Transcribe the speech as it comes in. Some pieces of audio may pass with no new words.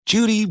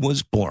Judy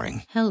was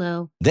boring.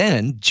 Hello.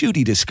 Then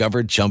Judy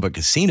discovered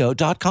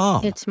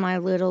ChumbaCasino.com. It's my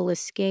little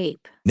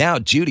escape. Now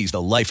Judy's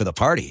the life of the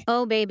party.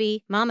 Oh,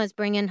 baby, mama's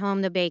bringing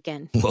home the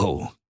bacon.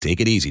 Whoa,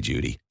 take it easy,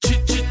 Judy.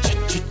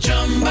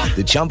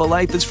 The Chumba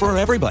life is for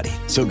everybody.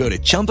 So go to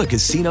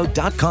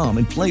ChumbaCasino.com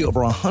and play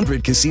over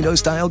 100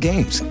 casino-style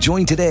games.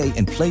 Join today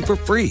and play for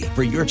free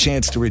for your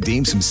chance to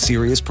redeem some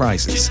serious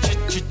prizes.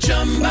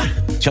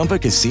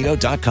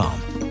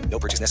 ChumbaCasino.com. No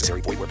purchase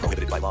necessary. Void where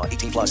prohibited by law.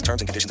 18 plus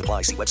terms and conditions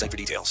apply. See website for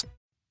details.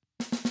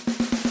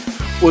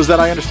 Was that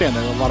I understand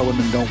that a lot of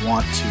women don't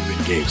want to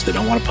engage. They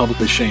don't want to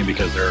publicly shame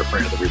because they're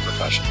afraid of the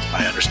repercussions.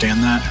 I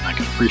understand that, and I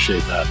can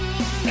appreciate that.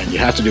 And you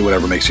have to do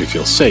whatever makes you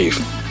feel safe.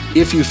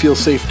 If you feel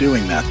safe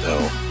doing that,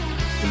 though,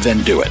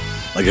 then do it.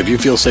 Like, if you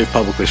feel safe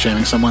publicly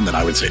shaming someone, then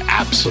I would say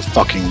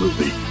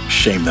abso-fucking-lutely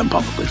shame them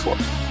publicly for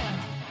it.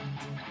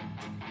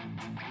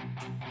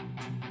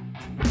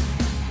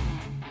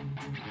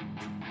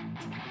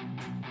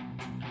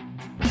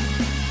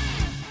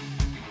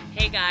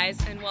 Hey guys,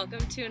 and welcome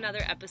to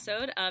another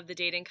episode of the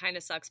Dating Kinda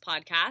Sucks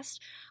podcast.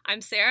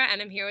 I'm Sarah,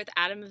 and I'm here with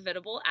Adam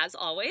Evitable, as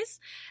always.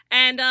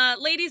 And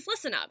ladies,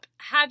 listen up.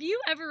 Have you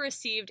ever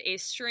received a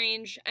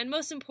strange, and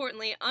most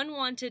importantly,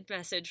 unwanted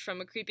message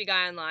from a creepy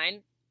guy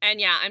online? And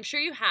yeah, I'm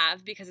sure you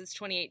have, because it's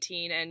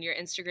 2018 and your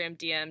Instagram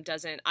DM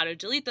doesn't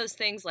auto-delete those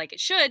things like it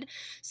should.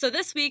 So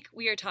this week,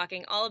 we are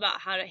talking all about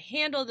how to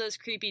handle those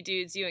creepy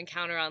dudes you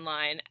encounter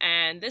online.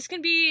 And this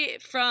can be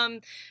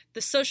from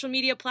the social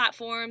media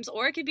platforms,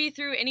 or it could be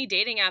through any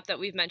dating app that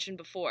we've mentioned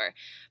before.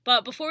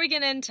 But before we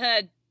get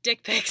into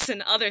dick pics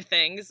and other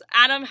things,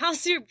 Adam,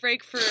 how's your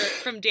break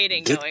from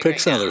dating dick going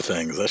pics right and now? other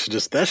things. That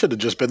should have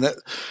just been that.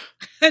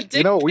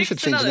 You know, we should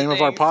change the name of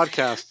our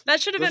podcast.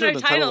 That should have been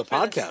our title of the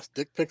podcast.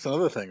 Dick pics and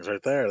other things,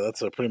 right there.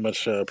 That's a pretty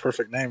much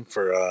perfect name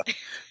for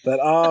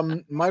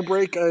that. My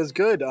break is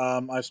good.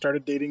 I've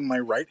started dating my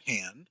right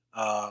hand.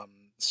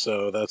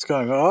 So that's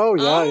going. Oh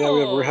yeah, yeah.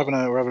 We're having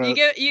a.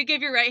 You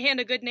give your right hand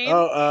a good name?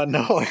 Oh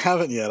no, I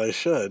haven't yet. I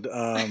should.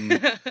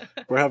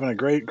 We're having a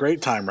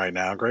great time right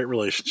now. Great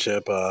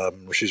relationship.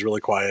 She's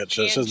really quiet.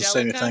 She doesn't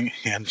say anything.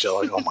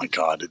 Angelica. Oh my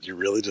God, did you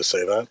really just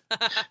say that?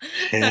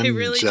 I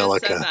really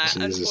just said that.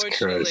 Jesus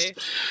unfortunately,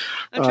 Christ.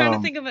 I'm trying to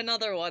think of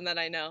another one that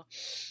I know.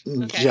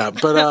 Okay. Yeah,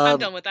 but I'm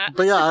done with that.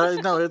 But yeah,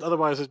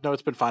 otherwise,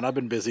 it's been fine. I've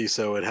been busy,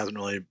 so it hasn't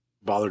really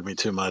bothered me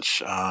too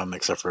much,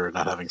 except for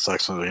not having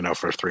sex,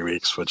 for 3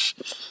 weeks, which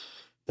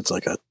it's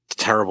like a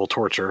terrible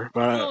torture.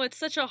 Oh, it's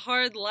such a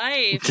hard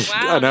life.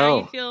 Wow, I know. Now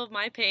you feel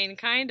my pain,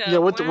 kind of. Yeah,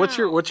 wow. what's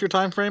your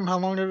time frame? How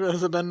long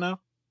has it been now?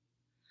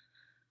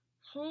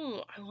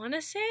 Oh, I want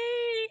to say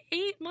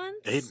 8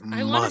 months. 8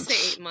 months. I want to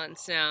say 8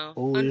 months now.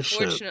 Holy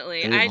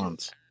unfortunately, shit. 8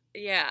 months.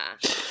 Yeah,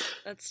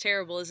 that's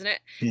terrible, isn't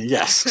it?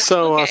 Yes.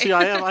 So, Okay.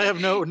 I have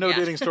no Yeah.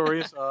 dating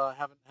stories.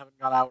 Haven't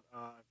gone out.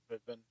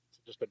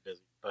 I've just been busy,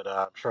 but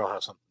I'm sure I'll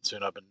have something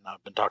soon. I've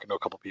been talking to a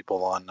couple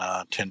people on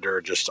Tinder,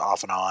 just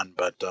off and on,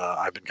 but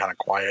I've been kind of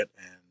quiet,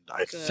 and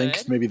I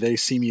think maybe they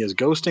see me as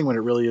ghosting when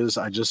it really is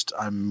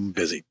I'm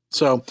busy.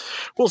 So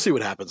we'll see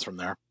what happens from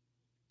there.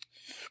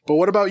 But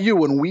what about you?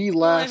 When we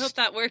last, I hope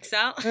that works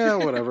out. Yeah,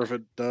 whatever. If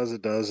it does,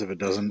 it does. If it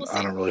doesn't, We'll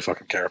I don't really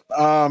fucking care.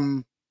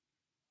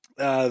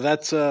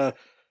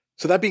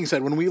 So that being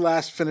said, when we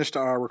last finished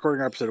our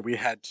recording our episode, we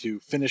had to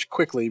finish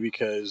quickly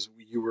because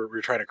we were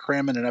trying to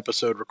cram in an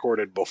episode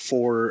recorded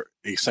before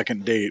a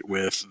second date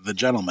with the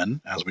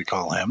gentleman, as we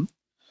call him.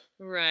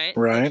 Right.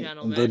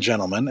 The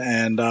gentleman.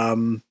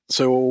 And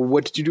so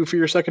what did you do for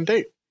your second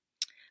date?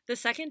 The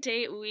second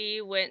date,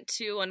 we went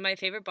to one of my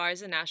favorite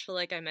bars in Nashville,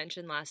 like I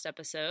mentioned last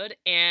episode,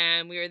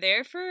 and we were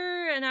there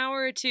for an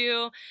hour or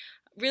two.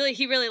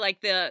 He really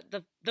liked the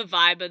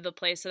vibe of the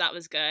place, so that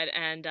was good.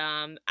 And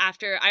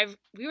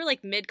we were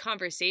like mid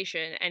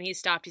conversation, and he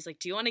stopped. He's like,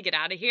 "Do you want to get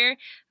out of here?"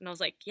 And I was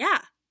like,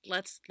 "Yeah,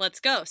 let's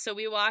go." So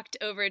we walked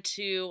over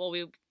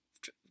we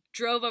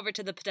drove over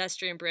to the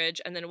pedestrian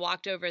bridge and then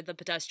walked over the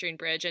pedestrian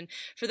bridge. And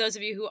for those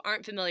of you who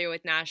aren't familiar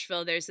with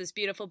Nashville, there's this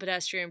beautiful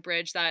pedestrian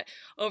bridge that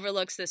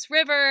overlooks this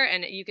river,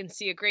 and you can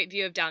see a great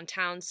view of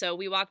downtown. So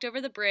we walked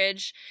over the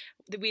bridge.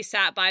 We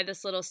sat by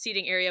this little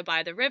seating area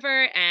by the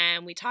river,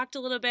 and we talked a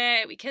little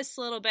bit, we kissed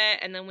a little bit,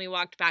 and then we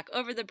walked back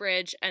over the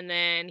bridge, and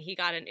then he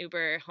got an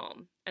Uber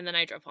home, and then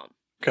I drove home.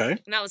 Okay.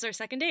 And that was our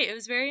second date. It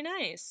was very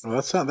nice.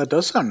 Well, that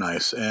does sound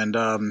nice. And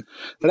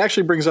that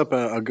actually brings up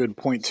a good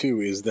point,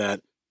 too, is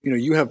that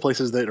you have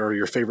places that are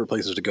your favorite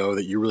places to go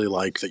that you really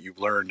like, that you've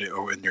learned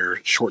in your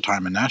short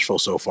time in Nashville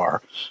so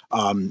far.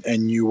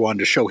 And you wanted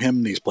to show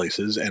him these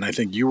places. And I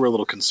think you were a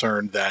little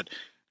concerned that,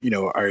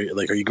 are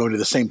you going to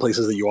the same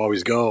places that you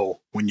always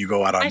go when you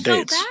go out on dates? I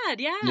felt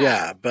bad, yeah.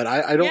 Yeah, but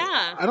I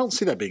don't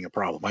see that being a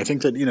problem. I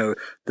think that,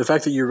 the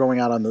fact that you're going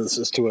out on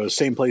this to a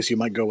same place you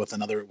might go with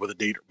a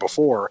date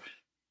before,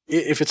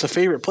 if it's a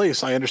favorite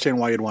place, I understand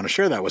why you'd want to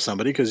share that with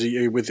somebody, because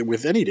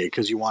with any date,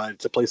 because you want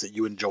it's a place that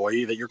you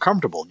enjoy, that you're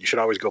comfortable. You should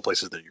always go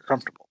places that you're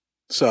comfortable.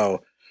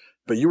 So,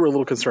 but you were a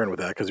little concerned with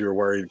that because you were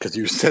worried because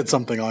you said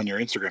something on your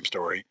Instagram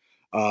story,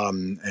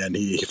 and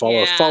he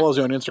follows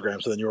you on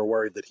Instagram. So then you were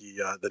worried that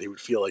he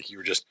would feel like you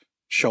were just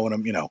showing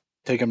him,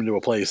 take them to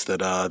a place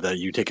that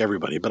you take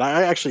everybody. But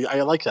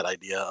I like that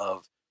idea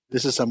of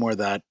this is somewhere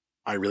that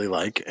I really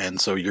like, and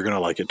so you're going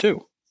to like it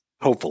too,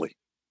 hopefully.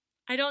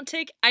 I don't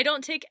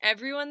take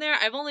everyone there.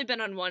 I've only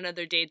been on one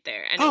other date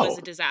there, and it was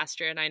a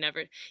disaster, and I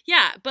never.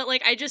 Yeah, but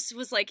like I just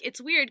was like, it's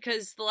weird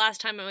because the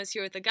last time I was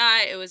here with a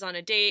guy, it was on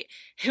a date.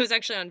 It was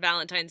actually on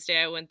Valentine's Day.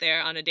 I went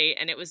there on a date,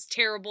 and it was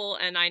terrible,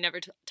 and I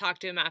never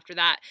talked to him after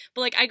that.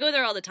 But like I go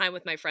there all the time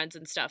with my friends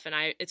and stuff,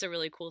 and it's a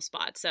really cool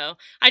spot. So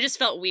I just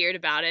felt weird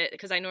about it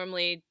because I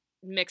normally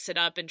mix it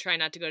up and try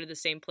not to go to the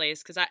same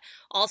place because I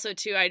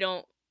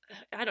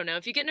don't know,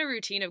 if you get in a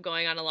routine of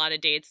going on a lot of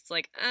dates, it's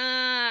like,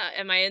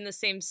 am I in the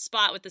same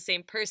spot with the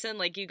same person?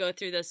 Like you go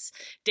through this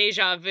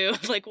deja vu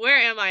of like, where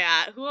am I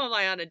at? Who am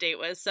I on a date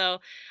with? So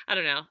I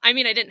don't know. I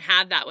mean, I didn't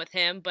have that with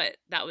him, but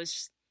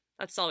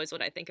that's always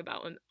what I think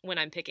about when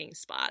I'm picking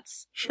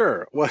spots.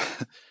 Sure. Well,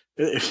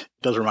 it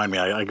does remind me,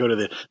 I go to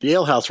the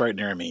ale house right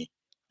near me.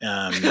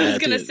 I was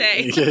going to say.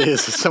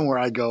 It's somewhere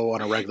I go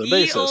on a regular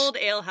basis. The old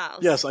ale house.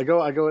 Yes, I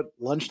go at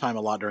lunchtime a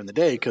lot during the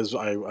day because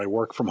I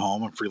work from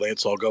home. I'm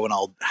freelance, so I'll go and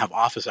I'll have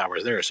office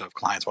hours there. So if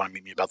clients want to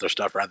meet me about their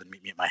stuff rather than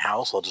meet me at my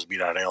house, I'll just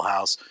meet at an ale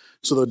house.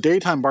 So the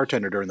daytime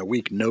bartender during the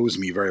week knows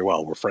me very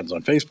well. We're friends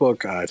on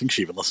Facebook. I think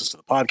she even listens to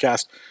the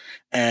podcast.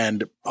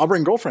 And I'll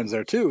bring girlfriends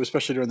there too,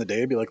 especially during the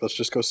day. I'd be like, let's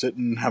just go sit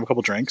and have a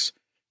couple drinks.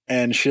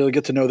 And she'll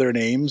get to know their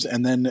names.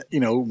 And then,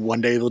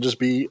 one day there'll just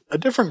be a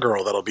different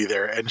girl that'll be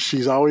there. And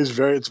she's always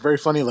it's very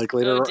funny. Like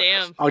later,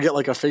 I'll get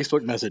like a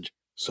Facebook message.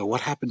 So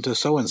what happened to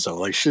so-and-so?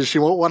 Like she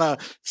won't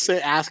want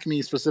to ask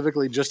me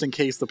specifically just in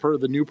case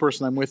the new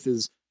person I'm with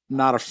is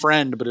not a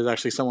friend, but is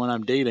actually someone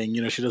I'm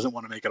dating. She doesn't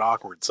want to make it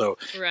awkward. So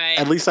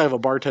at least I have a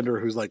bartender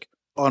who's like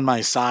on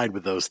my side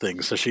with those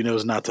things. So she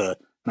knows not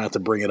to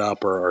bring it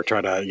up or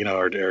try to,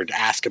 or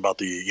ask about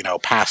the,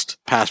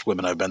 past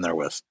women I've been there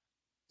with.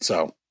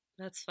 So.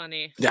 That's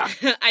funny. Yeah.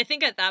 I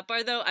think at that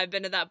bar, though, I've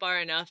been to that bar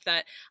enough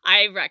that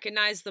I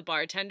recognize the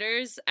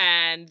bartenders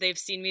and they've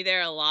seen me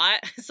there a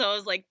lot. So I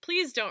was like,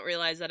 please don't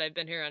realize that I've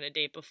been here on a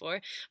date before.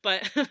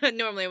 But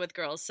normally with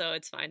girls, so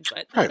it's fine.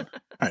 But Right.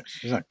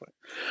 Exactly.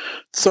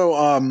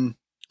 So,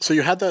 so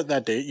you had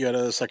that date, you had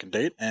a second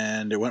date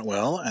and it went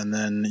well. And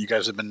then you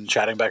guys have been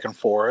chatting back and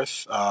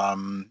forth.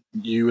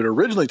 You had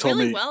originally told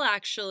me. Really well,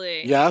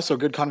 actually. Yeah. So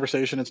good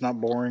conversation. It's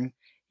not boring.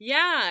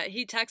 Yeah,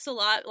 he texts a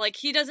lot. Like,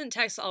 he doesn't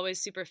text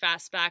always super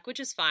fast back, which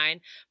is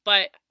fine.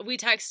 But we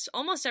text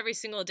almost every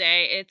single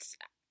day. It's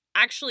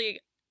actually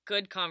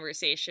good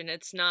conversation.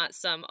 It's not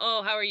some,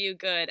 oh, how are you?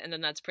 Good. And then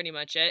that's pretty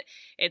much it.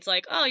 It's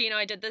like, oh,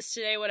 I did this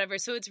today, whatever.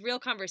 So it's real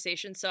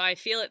conversation. So I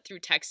feel it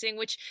through texting,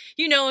 which,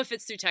 if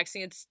it's through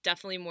texting, it's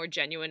definitely more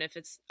genuine if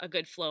it's a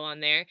good flow on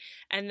there.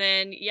 And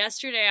then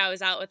yesterday I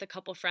was out with a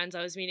couple friends.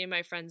 I was meeting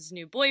my friend's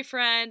new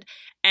boyfriend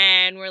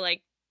and we're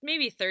like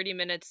maybe 30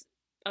 minutes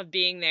of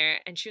being there,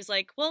 and she was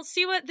like, well,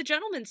 see what the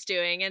gentleman's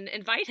doing and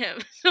invite him.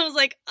 So I was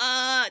like,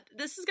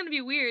 this is gonna be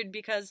weird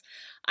because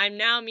I'm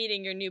now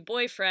meeting your new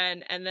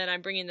boyfriend and then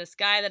I'm bringing this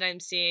guy that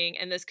I'm seeing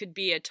and this could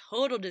be a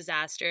total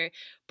disaster.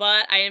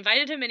 But I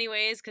invited him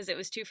anyways because it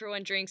was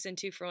 2-for-1 drinks and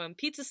 2-for-1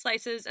 pizza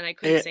slices and I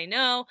couldn't say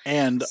no.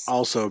 And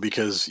also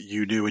because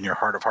you knew in your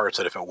heart of hearts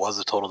that if it was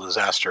a total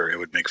disaster, it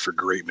would make for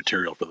great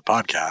material for the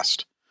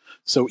podcast.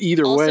 So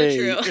either way,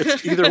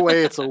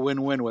 it's a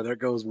win-win. Whether it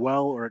goes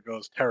well or it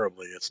goes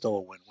terribly, it's still a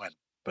win-win.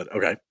 But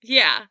okay.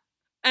 Yeah.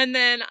 And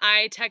then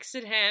I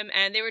texted him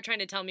and they were trying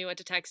to tell me what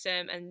to text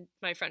him. And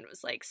my friend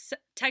was like,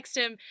 text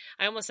him.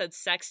 I almost said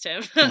sext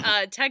him.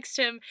 Text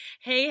him,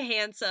 hey,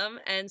 handsome.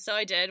 And so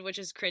I did, which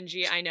is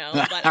cringy, I know.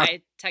 But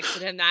I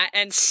texted him that.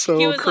 And so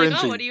he was cringy.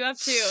 like, oh, what are you up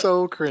to?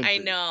 So cringy. I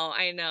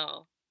know.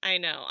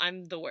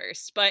 I'm the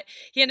worst. But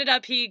he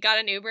got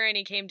an Uber and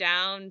he came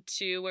down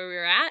to where we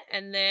were at.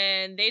 And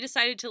then they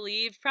decided to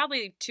leave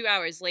probably 2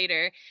 hours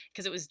later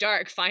because it was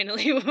dark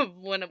finally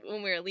when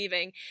we were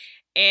leaving.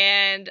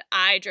 And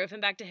I drove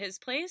him back to his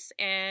place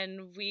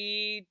and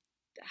we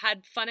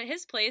had fun at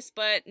his place,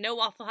 but no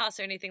Waffle House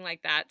or anything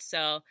like that.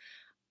 So,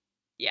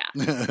 yeah.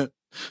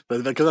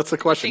 Because that's the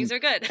question. Things are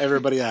good.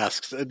 Everybody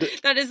asks.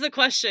 That is the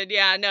question.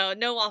 Yeah,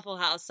 no Waffle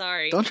House.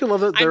 Sorry. Don't you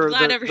love it? There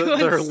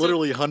are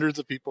literally hundreds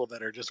of people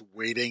that are just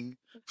waiting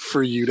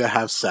for you to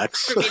have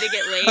sex. For me to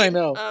get laid. I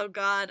know. Oh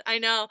God, I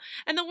know.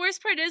 And the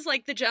worst part is,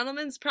 like, the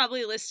gentleman's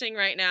probably listening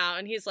right now,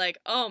 and he's like,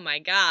 "Oh my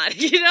God,"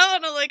 and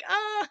I'm like,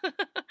 "Oh,"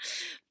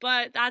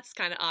 but that's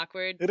kind of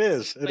awkward. It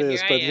is. But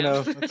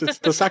it's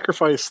the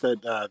sacrifice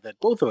that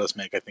both of us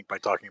make. I think by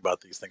talking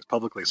about these things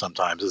publicly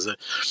sometimes is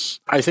that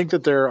I think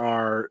that there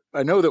are.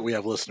 I know that we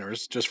have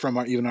listeners just from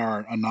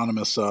our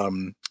anonymous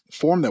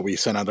form that we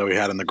sent out that we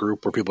had in the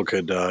group where people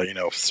could,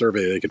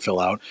 survey they could fill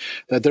out,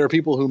 that there are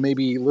people who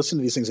maybe listen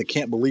to these things and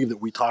can't believe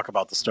that we talk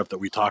about the stuff that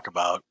we talk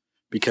about,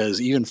 because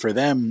even for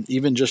them,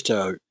 even just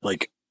to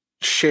like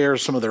share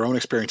some of their own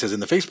experiences in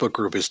the Facebook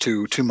group is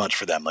too much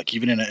for them. Like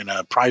even in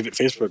a private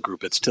Facebook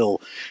group, it's still,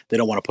 they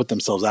don't want to put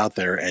themselves out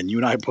there. And you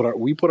and I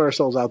put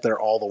ourselves out there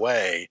all the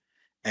way.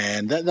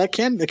 And that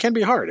can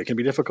be hard. It can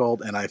be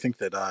difficult. And I think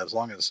that as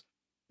long as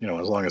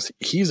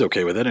he's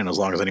okay with it, and as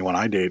long as anyone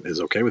I date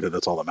is okay with it,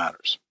 that's all that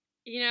matters.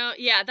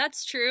 Yeah,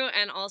 that's true.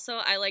 And also,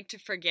 I like to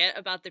forget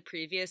about the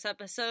previous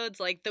episodes.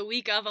 Like the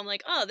week of, I'm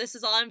like, oh, this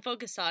is all I'm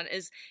focused on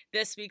is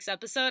this week's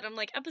episode. I'm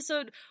like,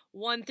 episode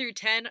 1 through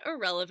 10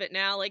 irrelevant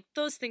now. Like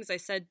those things I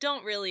said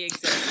don't really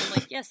exist.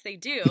 I'm like, yes, they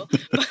do.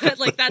 But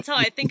like, that's how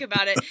I think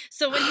about it.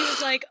 So when he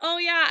was like, oh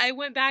yeah, I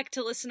went back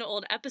to listen to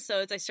old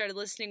episodes, I started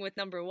listening with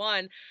number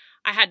 1.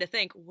 I had to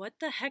think, what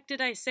the heck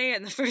did I say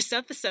in the first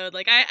episode?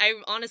 Like, I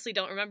honestly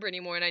don't remember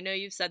anymore, and I know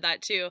you've said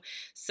that too.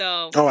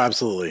 So, oh,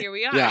 absolutely, here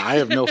we are. Yeah, I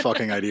have no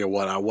fucking idea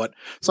what.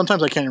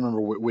 Sometimes I can't remember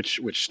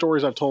which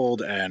stories I've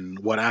told and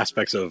what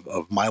aspects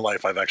of my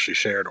life I've actually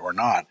shared or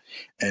not,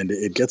 and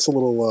it gets a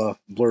little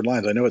blurred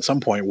lines. I know at some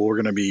point we're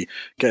going to be,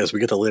 as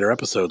we get to later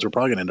episodes, we're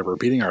probably going to end up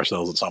repeating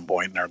ourselves at some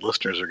point, and our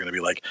listeners are going to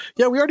be like,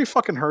 "Yeah, we already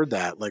fucking heard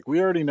that. Like, we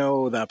already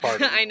know that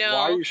part. I know.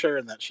 Why are you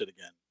sharing that shit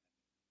again?"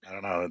 I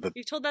don't know.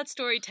 You've told that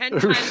story 10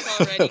 times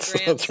already,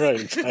 Grant. That's right,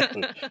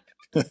 exactly.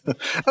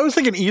 I was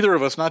thinking either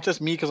of us, not just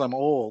me because I'm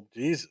old.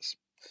 Jesus.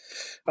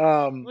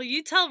 Well,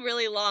 you tell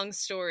really long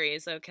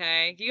stories,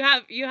 okay? You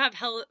have a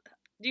hell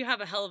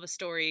of a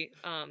story.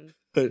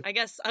 I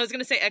guess I was going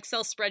to say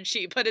Excel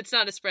spreadsheet, but it's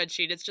not a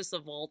spreadsheet. It's just a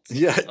vault.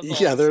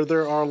 Yeah,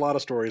 there are a lot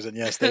of stories, and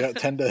yes, they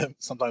tend to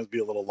sometimes be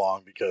a little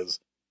long because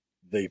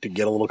they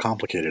get a little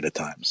complicated at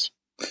times.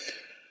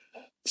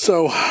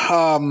 So,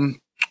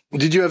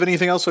 did you have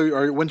anything else,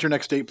 or when's your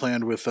next date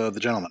planned with the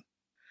gentleman?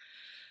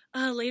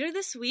 Later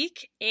this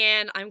week,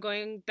 and I'm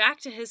going back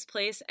to his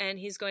place, and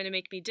he's going to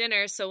make me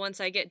dinner. So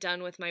once I get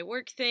done with my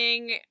work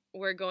thing,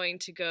 we're going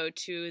to go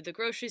to the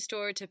grocery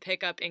store to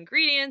pick up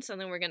ingredients, and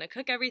then we're going to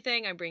cook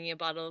everything. I'm bringing a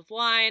bottle of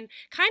wine,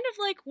 kind of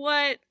like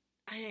what,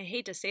 I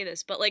hate to say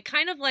this, but like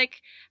kind of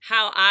like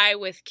how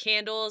with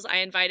candles, I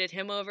invited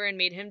him over and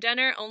made him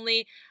dinner,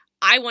 only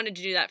I wanted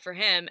to do that for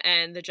him,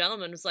 and the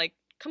gentleman was like,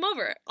 come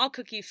over, I'll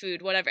cook you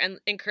food, whatever, and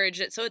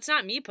encourage it. So it's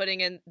not me putting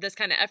in this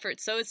kind of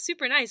effort. So it's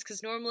super nice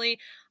because normally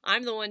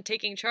I'm the one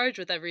taking charge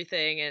with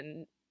everything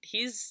and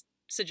he's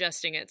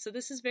suggesting it. So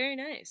this is very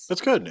nice. That's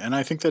good. And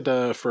I think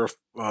that for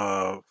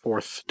a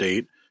fourth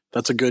date,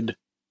 that's a good,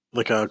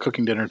 like a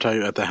cooking dinner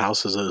type at the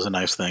house is a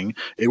nice thing.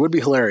 It would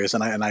be hilarious.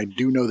 And I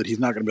do know that he's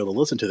not going to be able to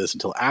listen to this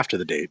until after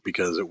the date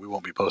because we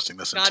won't be posting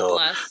this until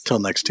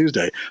next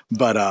Tuesday.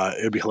 But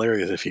it'd be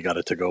hilarious if he got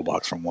a to-go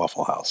box from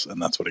Waffle House and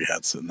that's what he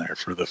had sitting there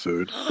for the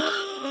food.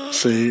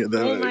 See,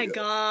 oh my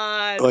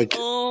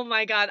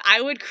god!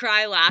 I would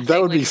cry laughing.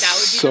 That would be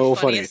so the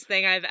funniest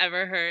thing I've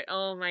ever heard.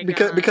 Oh my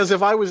god! Because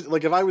if I was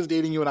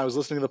dating you and I was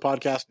listening to the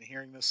podcast and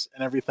hearing this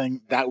and everything,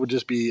 that would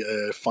just be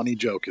a funny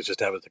joke. Is just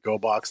to have a to-go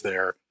box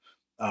there.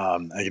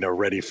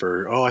 Ready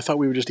for, I thought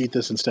we would just eat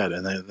this instead.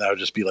 And then that would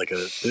just be like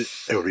it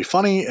would be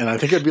funny. And I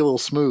think it'd be a little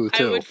smooth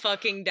too. I would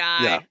fucking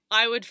die. Yeah.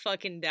 I would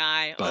fucking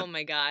die. But, oh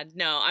my God.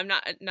 No, I'm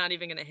not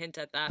even going to hint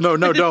at that. No,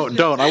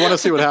 don't. I want to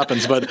see what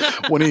happens. But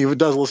when he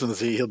does listen to this,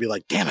 he'll be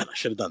like, damn it, I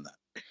should have done that.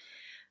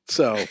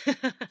 So,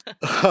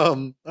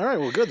 all right,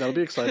 well, good. That'll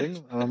be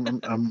exciting. I'm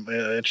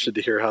interested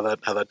to hear how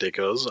that date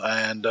goes.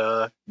 And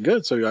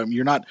good. So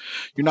you're not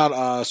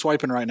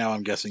swiping right now,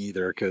 I'm guessing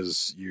either,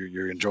 because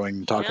you're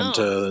enjoying talking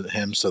to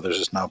him. So there's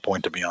just no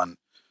point to be on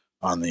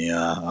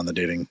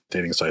the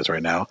dating sites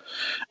right now.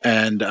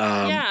 And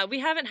yeah, we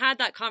haven't had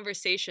that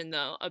conversation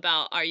though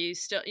about are you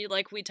still,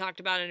 like we talked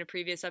about in a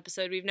previous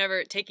episode. We've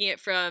never taken it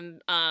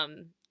from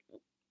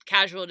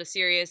casual to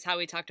serious. How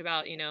we talked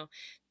about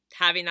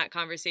having that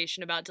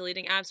conversation about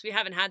deleting apps. We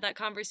haven't had that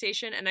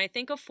conversation. And I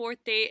think a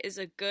fourth date is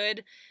a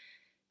good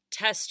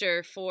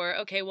tester for,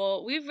 okay,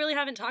 well, we really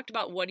haven't talked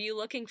about what are you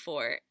looking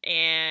for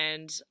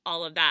and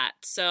all of that.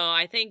 So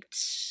I think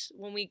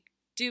when we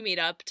do meet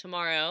up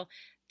tomorrow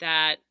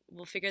that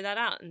we'll figure that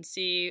out and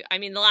see. I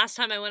mean, the last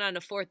time I went on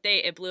a fourth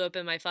date, it blew up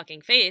in my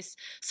fucking face.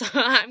 So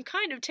I'm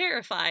kind of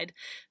terrified,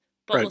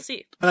 but We'll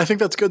see. And I think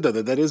that's good though,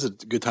 that is a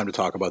good time to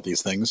talk about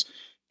these things.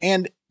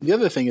 And the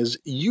other thing is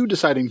you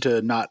deciding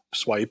to not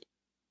swipe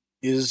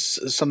is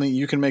something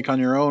you can make on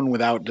your own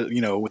without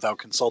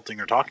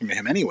consulting or talking to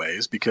him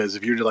anyways, because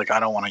if you're like, I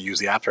don't want to use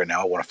the app right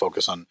now, I want to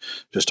focus on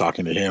just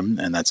talking to him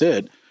and that's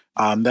it.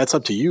 That's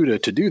up to you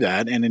to do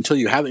that. And until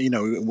you have,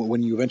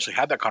 when you eventually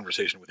have that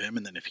conversation with him,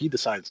 and then if he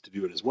decides to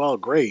do it as well,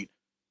 great.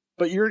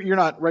 But you're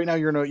not right now,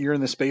 you're in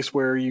the space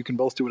where you can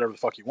both do whatever the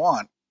fuck you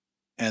want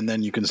and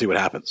then you can see what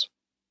happens.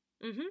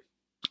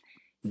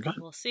 Mm-hmm. Okay.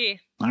 We'll see.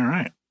 All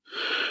right.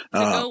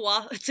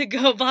 To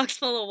go box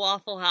full of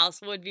Waffle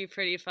House would be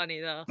pretty funny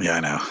though. Yeah, I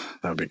know.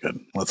 That would be good.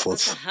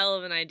 That's a hell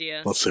of an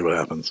idea. Let's see what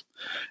happens.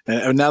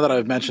 And now that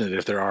I've mentioned it,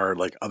 if there are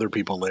like other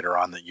people later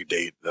on that you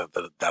date,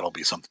 that'll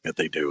be something that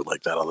they do.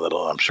 Like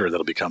that'll I'm sure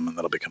that'll become a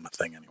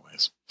thing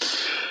anyways.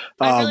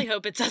 I really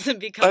hope it doesn't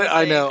become a thing.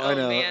 I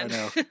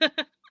know.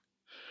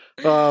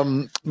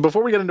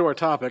 Before we get into our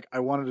topic, I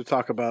wanted to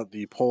talk about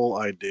the poll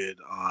I did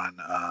in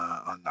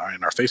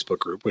our Facebook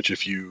group, which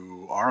if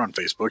you are on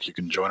Facebook, you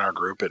can join our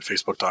group at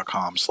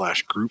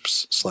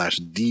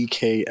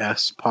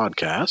facebook.com/groups/DKS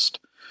podcast.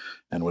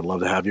 And we'd love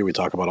to have you. We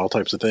talk about all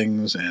types of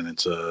things, and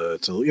it's a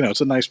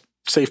nice,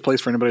 safe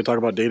place for anybody to talk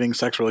about dating,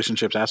 sex,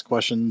 relationships, ask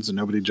questions, and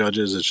nobody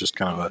judges. It's just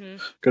kind of a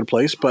good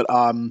place. But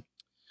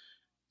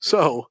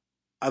so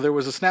there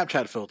was a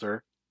Snapchat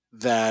filter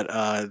that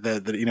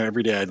you know,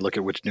 every day I'd look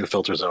at which new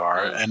filters there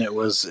are, and it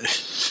was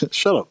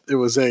shut up. It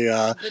was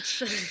a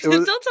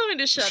don't tell me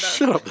to shut up.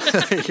 Shut up.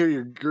 I hear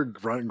you're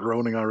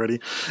groaning already.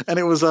 And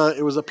it was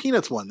a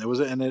Peanuts one.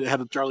 And it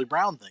had a Charlie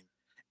Brown thing,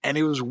 and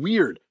it was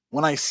weird.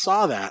 When I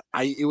saw that,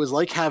 it was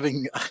like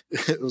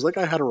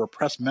I had a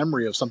repressed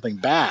memory of something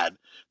bad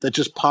that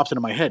just popped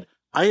into my head.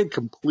 I had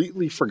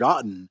completely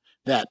forgotten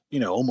that, you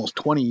know, almost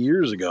 20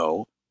 years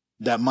ago,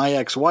 that my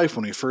ex-wife,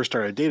 when we first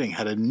started dating,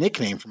 had a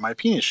nickname for my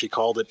penis. She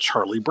called it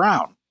Charlie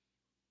Brown.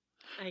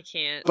 I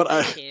can't. But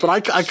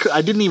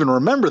I didn't even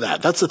remember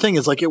that. That's the thing.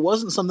 Is like, it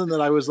wasn't something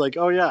that I was like,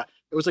 oh yeah.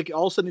 It was like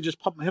all of a sudden it just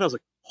popped in my head. I was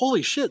like,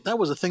 holy shit, that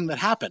was a thing that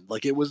happened.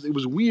 Like it was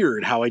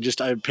weird how I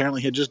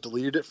apparently had just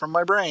deleted it from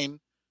my brain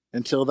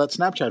until that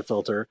Snapchat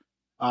filter.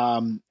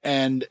 And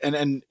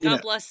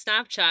God bless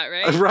Snapchat,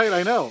 right? Right,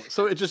 I know.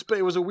 So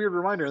it was a weird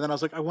reminder. And then I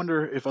was like, I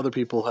wonder if other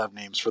people have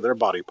names for their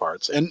body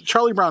parts. And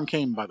Charlie Brown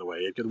came, by the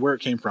way. Where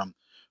it came from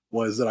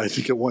was that I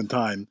think at one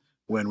time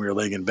when we were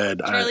laying in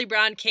bed, Charlie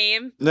Brown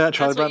came. Yeah,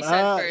 Charlie Brown.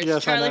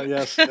 Yes, Charlie... I know.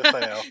 Yes, I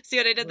know. See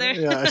what I did there?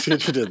 Yeah, I see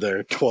what you did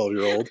there.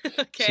 12-year-old.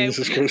 Okay.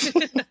 Jesus Christ.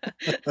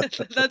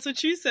 That's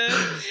what you said.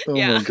 Oh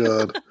my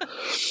God.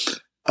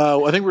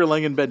 I think we were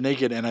laying in bed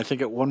naked, and I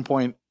think at one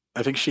point,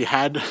 I think she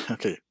had.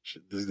 Okay,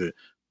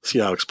 see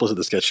how explicit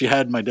this gets. She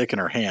had my dick in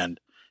her hand,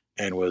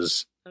 and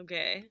was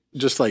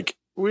just like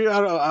I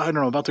don't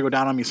know, about to go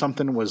down on me.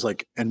 Something was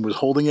like, and was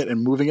holding it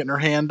and moving it in her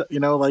hand, you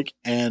know, like,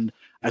 and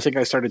I think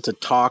I started to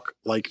talk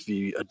like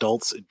the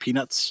adults in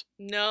Peanuts.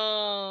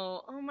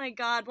 No, oh my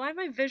God, why am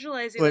I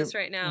visualizing this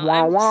right now?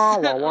 Wah wah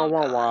wah wah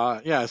wah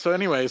wah. Yeah. So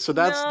anyway, so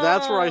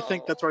that's where I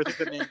think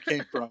the name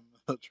came from,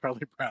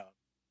 Charlie Brown.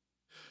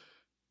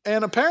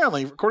 And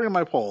apparently, according to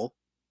my poll,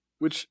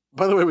 which,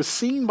 by the way, was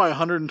seen by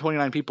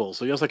 129 people.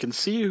 So, yes, I can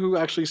see who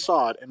actually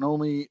saw it, and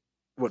only,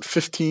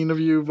 15 of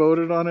you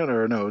voted on it?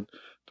 Or no,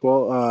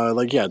 12,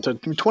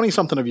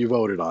 20-something of you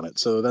voted on it.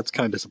 So, that's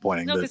kind of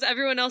disappointing. No, because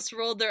everyone else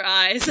rolled their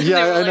eyes. And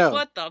yeah, they were I know.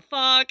 What the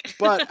fuck?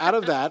 But out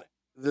of that,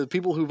 the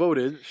people who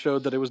voted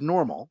showed that it was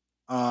normal.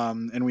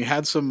 And we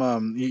had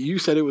some, you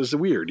said it was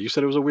weird. You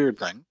said it was a weird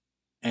thing.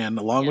 And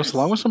along with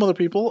some other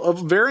people of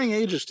varying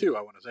ages, too,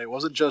 I want to say. It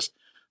wasn't just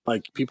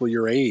like people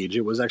your age.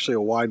 It was actually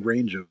a wide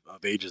range of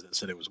ages that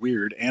said it was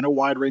weird, and a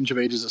wide range of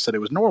ages that said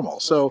it was normal.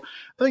 So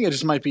I think it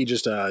just might be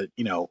just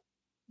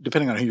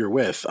depending on who you're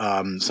with.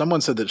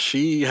 Someone said that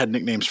she had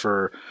nicknames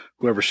for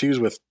whoever she was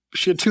with.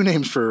 She had two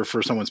names for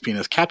someone's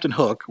penis: Captain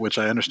Hook, which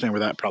I understand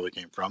where that probably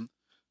came from,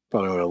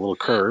 probably a little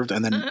curved,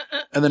 and then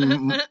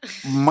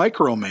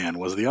Microman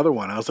was the other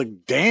one. I was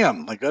like,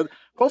 damn, like that.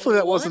 Hopefully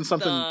that wasn't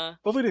something.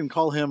 Hopefully didn't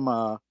call him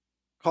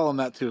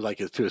that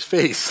to his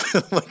face.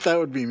 Like that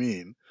would be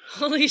mean.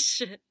 Holy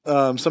shit.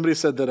 Somebody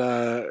said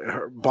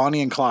that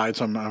Bonnie and Clyde,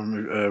 so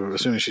I'm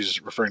assuming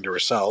she's referring to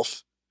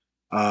herself.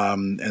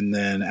 And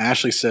then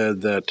Ashley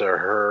said that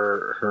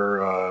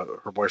her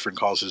boyfriend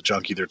calls his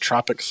junk either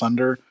Tropic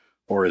Thunder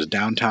or his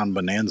Downtown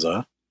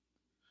Bonanza.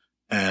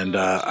 And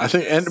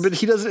but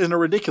he does it in a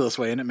ridiculous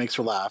way, and it makes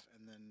her laugh.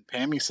 And then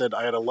Pammy said,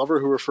 I had a lover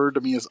who referred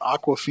to me as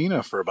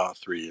Aquafina for about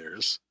 3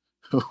 years.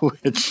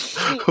 Which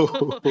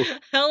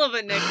hell of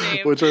a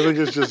nickname. Which I think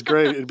is just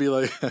great. It'd be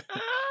like...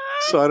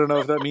 So I don't know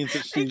if that means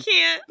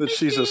that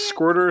she's a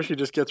squirter, she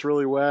just gets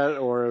really wet,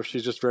 or if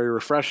she's just very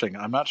refreshing.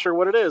 I'm not sure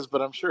what it is,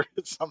 but I'm sure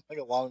it's something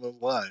along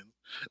those lines.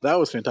 That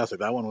was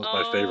fantastic. That one was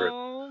my favorite.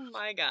 Oh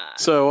my God.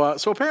 So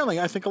apparently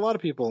I think a lot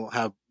of people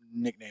have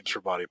nicknames for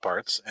body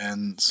parts,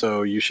 and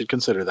so you should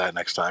consider that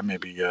next time.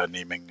 Maybe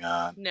naming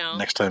no.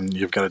 Next time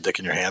you've got a dick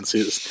in your hand,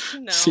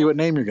 see what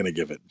name you're going to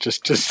give it.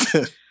 Just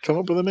come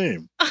up with a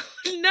name.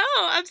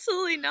 No,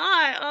 absolutely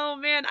not. Oh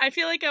man, I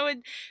feel like I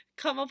would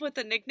come up with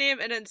a nickname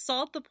and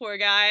insult the poor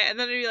guy, and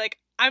then I'd be like,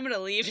 I'm gonna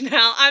leave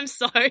now. I'm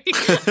sorry.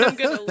 I'm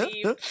gonna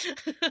leave.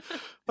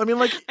 I mean,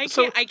 like,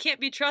 I can't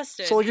be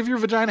trusted. So, like, if your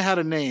vagina had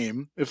a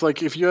name, if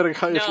you were in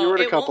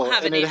a couple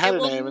and it had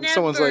a name, and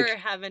someone's like,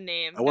 have a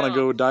name. I want to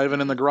go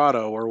diving in the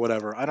grotto or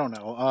whatever. I don't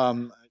know.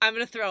 I'm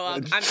gonna throw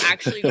up. I'm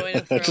actually going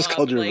to throw up. I just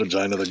called your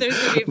vagina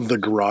the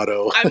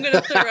grotto. I'm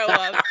gonna throw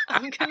up.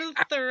 I'm gonna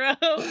throw up.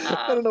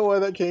 I don't know why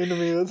that came to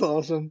me. That's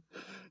awesome.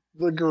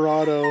 The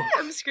grotto.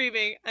 I'm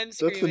screaming. That's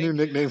the new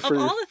nickname for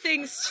you. Of all the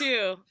things,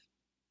 too.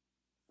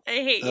 I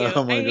hate you.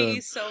 I hate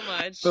you so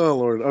much. Oh,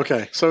 Lord.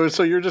 Okay. So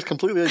you're just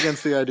completely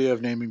against the idea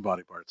of naming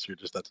body parts.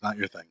 That's not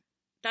your thing.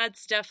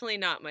 That's definitely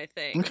not my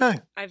thing. Okay.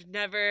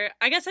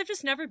 I guess I've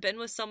just never been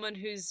with someone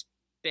who's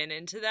been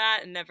into that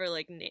and never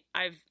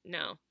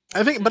no.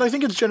 I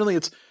think it's generally,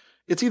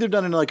 it's either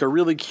done in like a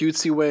really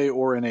cutesy way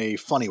or in a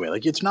funny way.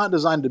 Like it's not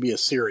designed to be a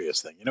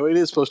serious thing. It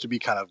is supposed to be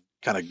kind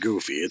of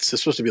goofy. It's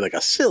supposed to be like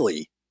a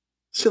silly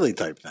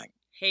type thing.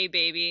 Hey,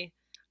 baby.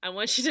 I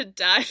want you to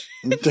dive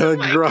into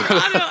my grotto.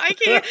 I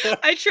can't.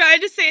 I tried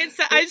to say it.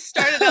 I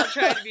started out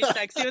trying to be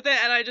sexy with it,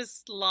 and I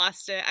just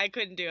lost it. I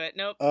couldn't do it.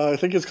 Nope. I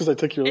think it's because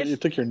you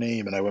took your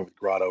name, and I went with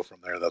grotto from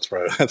there. That's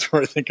where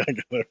I think I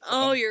got it.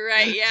 Oh, you're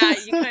right. Yeah,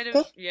 you kind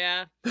of.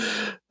 Yeah.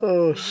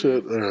 Oh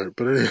shit! All right,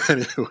 but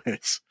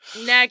anyways.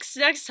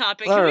 Next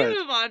topic. Can we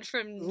move on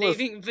from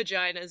naming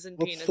vaginas and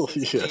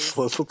penises? Yes,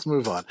 let's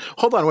move on.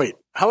 Hold on, wait.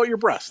 How about your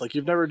breasts? Like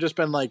you've never just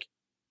been like.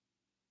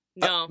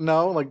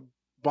 No, like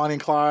Bonnie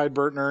and Clyde,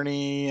 Bert and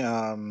Ernie,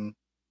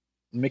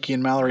 Mickey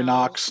and Mallory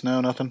Knox.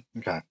 No, nothing.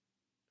 Okay.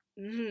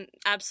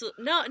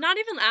 Absolutely no, not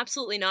even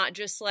absolutely not.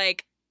 Just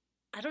like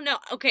I don't know.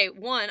 Okay,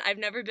 one, I've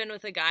never been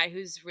with a guy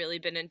who's really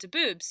been into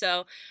boobs,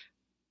 so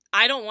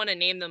I don't want to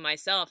name them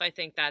myself. I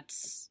think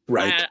that's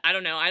right. I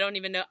don't know. I don't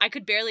even know. I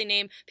could barely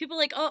name people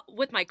like, oh,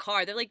 with my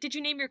car. They're like, did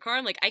you name your car?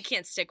 I'm like, I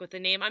can't stick with the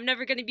name. I'm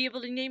never going to be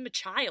able to name a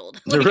child.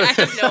 Like, I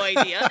have no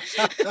idea.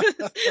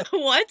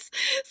 What?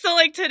 So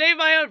like to name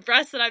my own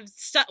breast that I'm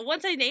stuck.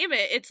 Once I name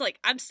it, it's like,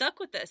 I'm stuck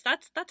with this.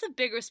 That's a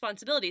big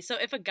responsibility. So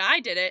if a guy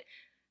did it,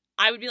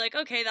 I would be like,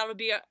 okay, that'll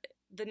be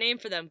the name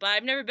for them. But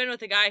I've never been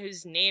with a guy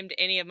who's named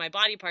any of my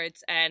body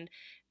parts. And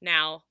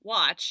now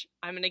watch,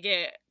 I'm going to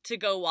get to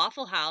go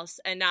Waffle House,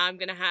 and now I'm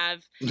going to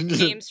have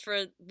names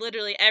for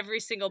literally every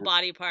single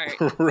body part.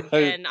 Right.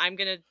 And I'm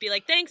going to be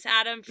like, thanks,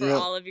 Adam, for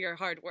all of your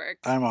hard work.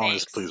 I'm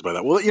always pleased by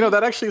that. Well,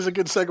 that actually is a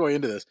good segue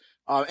into this.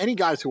 Any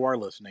guys who are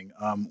listening,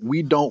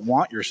 we don't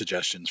want your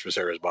suggestions for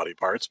Sarah's body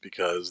parts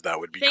because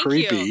that would be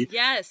creepy. You.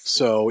 Yes.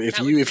 So if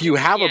you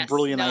have a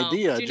brilliant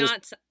idea,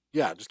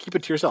 just keep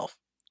it to yourself.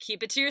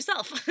 Keep it to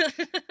yourself.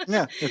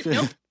 Yeah.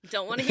 Nope.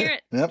 Don't want to hear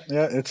it. Yep.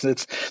 Yeah.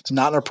 It's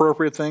not an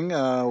appropriate thing.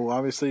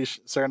 Obviously,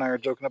 Sarah and I are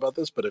joking about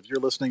this, but if you're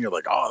listening, you're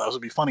like, oh, that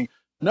would be funny.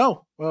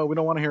 No, well, we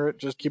don't want to hear it.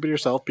 Just keep it to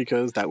yourself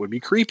because that would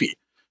be creepy.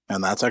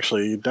 And that's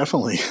actually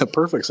definitely a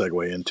perfect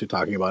segue into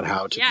talking about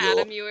how to deal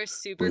Adam, you were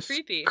super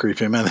creepy.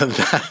 Creepy men.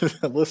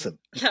 Listen.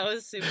 That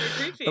was super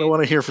creepy. I don't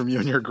want to hear from you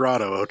in your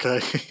grotto,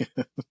 okay?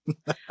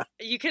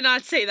 You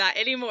cannot say that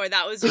anymore.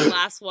 That was your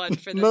last one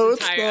for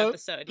this entire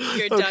episode.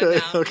 You're done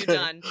now. Okay. You're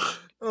done.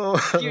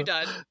 Oh, you're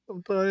done.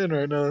 I'm dying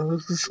right now.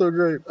 This is so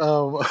great.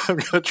 I'm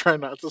going to try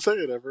not to say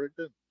it ever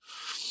again.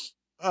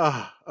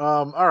 All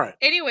right.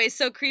 Anyway,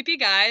 so creepy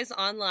guys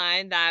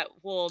online that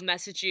will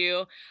message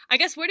you. I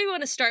guess where do you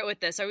want to start with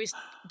this?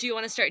 Do you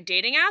want to start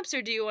dating apps,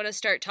 or do you want to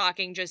start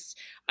talking just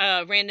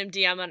a random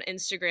DM on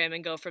Instagram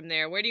and go from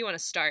there? Where do you want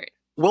to start?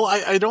 Well,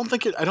 I don't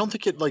think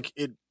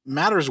it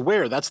matters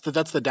where. That's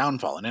the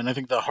downfall. And I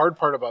think the hard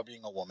part about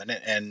being a woman,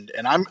 and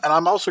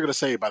I'm also going to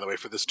say, by the way,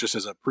 for this, just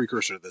as a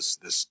precursor to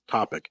this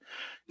topic,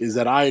 is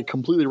that I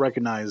completely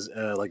recognize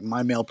like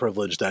my male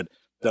privilege that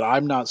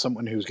I'm not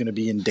someone who's going to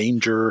be in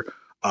danger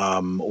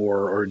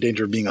or in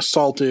danger of being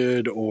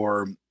assaulted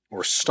or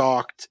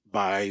stalked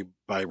by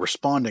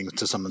responding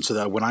to someone. So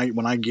that when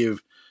I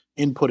give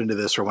input into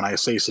this or when I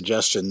say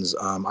suggestions,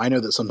 I know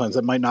that sometimes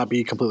that might not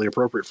be completely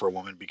appropriate for a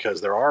woman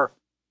because there are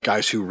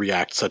guys who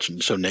react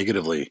so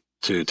negatively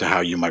to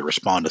how you might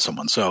respond to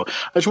someone. So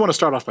I just want to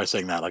start off by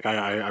saying that, like,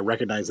 I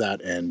recognize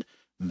that, and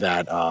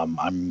that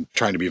I'm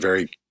trying to be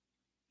very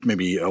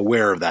maybe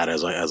aware of that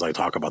as I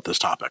talk about this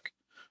topic.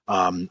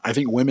 I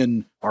think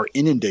women are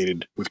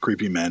inundated with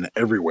creepy men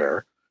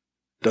everywhere.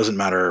 Doesn't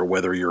matter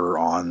whether you're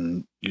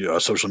on a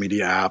social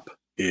media app,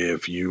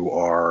 if you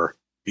are,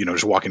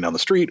 just walking down the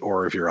street,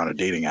 or if you're on a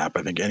dating app.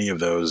 I think any of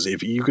those,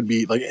 if you could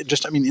be like,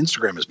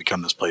 Instagram has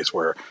become this place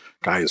where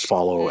guys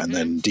follow and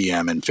then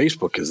DM, and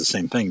Facebook is the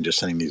same thing, just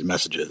sending these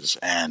messages.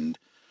 And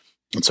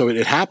so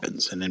it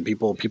happens. And then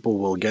people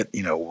will get,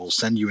 will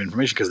send you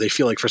information because they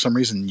feel like for some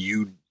reason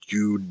you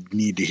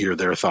need to hear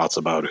their thoughts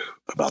about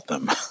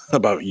them,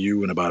 about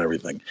you, and about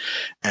everything.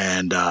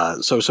 And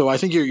so I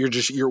think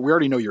we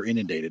already know you're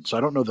inundated. So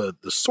I don't know, the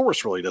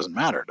source really doesn't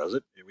matter, does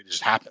it? It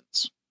just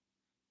happens.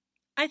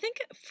 I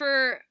think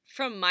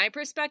from my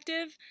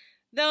perspective,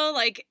 though,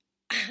 like,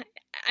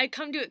 I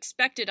come to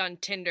expect it on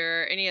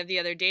Tinder or any of the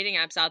other dating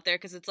apps out there,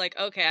 because it's like,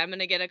 okay, I'm going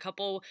to get a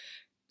couple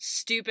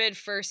stupid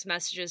first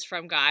messages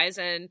from guys,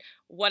 and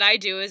what I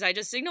do is I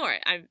just ignore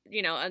it.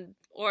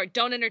 Or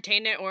don't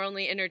entertain it, or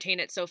only entertain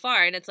it so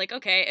far. And it's like,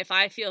 okay, if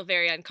I feel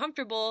very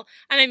uncomfortable,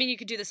 and I mean, you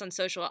could do this on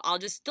social, I'll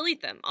just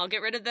delete them. I'll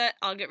get rid of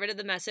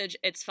the message.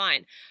 It's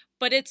fine.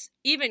 But it's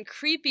even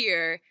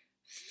creepier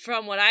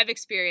from what I've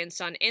experienced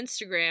on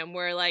Instagram,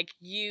 where like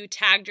you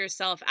tagged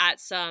yourself at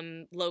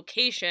some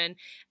location,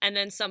 and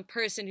then some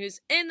person who's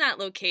in that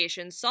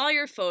location saw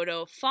your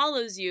photo,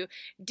 follows you,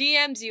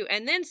 DMs you,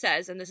 and then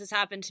says, and this has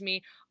happened to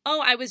me,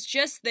 oh, I was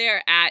just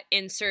there at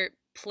insert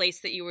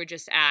place that you were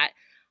just at.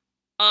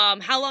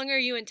 How long are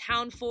you in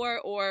town for?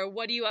 Or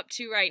what are you up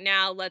to right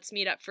now? Let's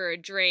meet up for a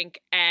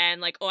drink. And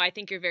like, oh, I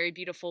think you're very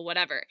beautiful,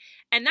 whatever.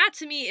 And that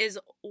to me is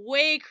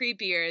way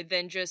creepier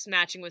than just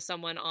matching with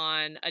someone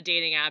on a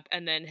dating app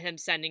and then him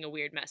sending a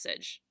weird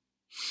message.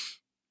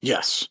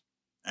 Yes.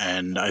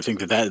 And I think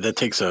that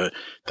takes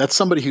that's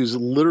somebody who's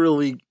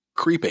literally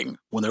creeping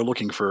when they're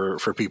looking for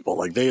people.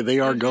 Like they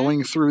are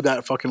going through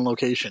that fucking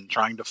location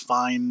trying to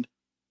find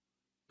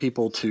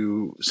people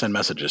to send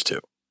messages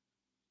to.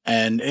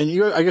 And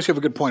I guess you have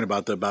a good point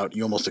about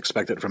you almost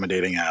expect it from a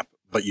dating app,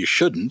 but you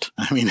shouldn't.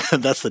 I mean,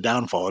 that's the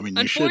downfall. I mean,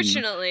 you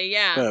unfortunately,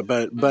 shouldn't.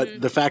 But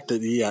the fact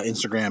that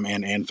Instagram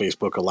and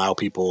Facebook allow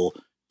people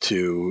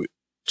to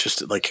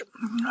just like,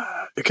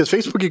 because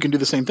Facebook, you can do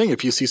the same thing.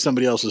 If you see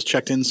somebody else is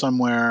checked in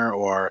somewhere,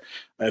 or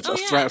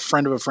if a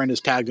friend of a friend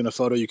is tagged in a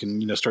photo, you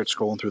can start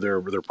scrolling through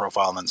their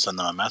profile and then send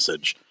them a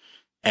message.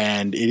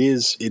 And it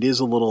is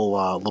a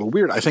little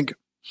weird. I think.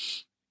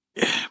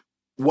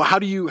 Well, how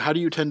do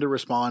you tend to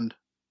respond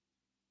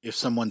if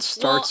someone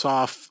starts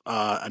off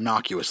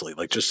innocuously,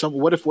 like just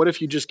what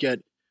if you just get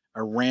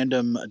a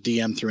random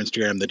DM through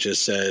Instagram that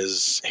just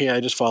says, "Hey, I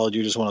just followed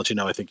you. Just want to let you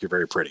know I think you're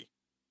very pretty."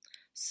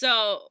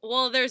 So,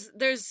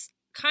 there's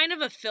kind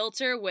of a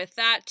filter with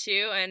that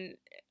too, and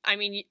I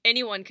mean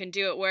anyone can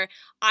do it. Where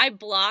I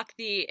block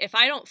if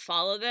I don't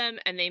follow them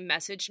and they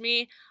message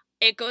me,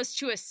 it goes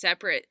to a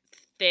separate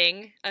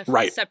thing,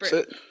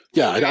 separate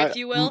folder, if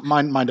you will.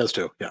 Mine does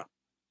too. Yeah.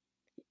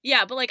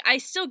 Yeah, but like I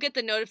still get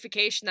the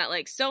notification that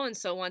like so and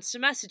so wants to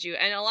message you,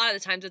 and a lot of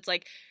the times it's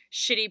like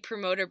shitty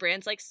promoter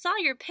brands like saw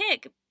your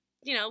pic,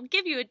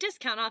 give you a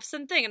discount off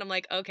something, and I'm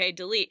like, okay,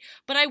 delete.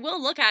 But I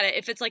will look at it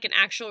if it's like an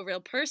actual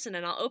real person,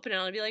 and I'll open it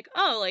and I'll be like,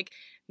 oh, like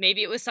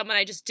maybe it was someone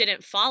I just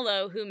didn't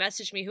follow who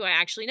messaged me who I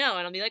actually know,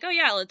 and I'll be like, oh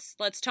yeah,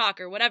 let's talk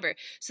or whatever.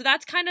 So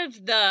that's kind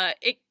of the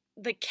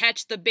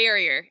catch, the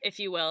barrier, if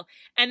you will.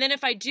 And then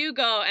if I do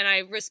go and I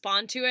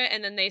respond to it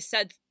and then they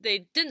said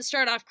they didn't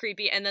start off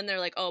creepy and then they're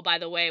like, oh, by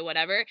the way,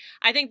 whatever,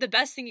 I think the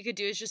best thing you could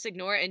do is just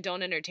ignore it and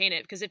don't entertain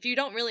it. Because if you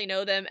don't really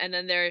know them and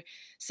then they're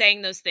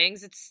saying those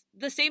things, it's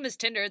the same as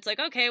Tinder. It's like,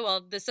 okay,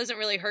 well, this doesn't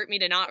really hurt me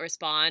to not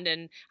respond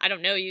and I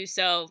don't know you,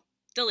 so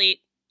delete.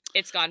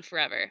 It's gone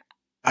forever.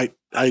 I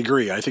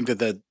agree. I think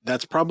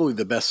that's probably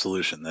the best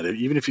solution. That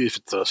even if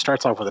it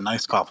starts off with a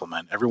nice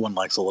compliment, everyone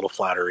likes a little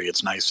flattery.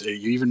 It's nice.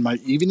 You even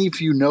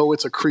if you know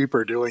it's a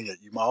creeper doing it,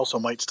 you also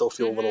might still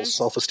feel a little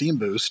self-esteem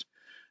boost.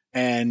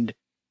 And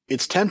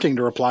it's tempting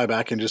to reply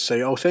back and just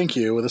say, "Oh, thank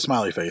you," with a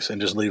smiley face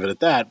and just leave it at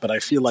that. But I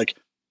feel like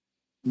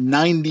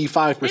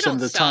 95% of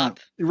the time,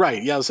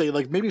 right? Yeah, I'll say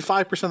like maybe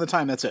 5% of the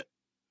time that's it.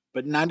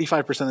 But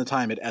 95% of the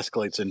time, it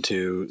escalates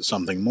into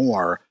something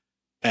more.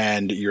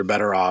 And you're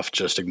better off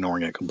just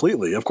ignoring it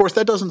completely. Of course,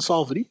 that doesn't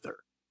solve it either.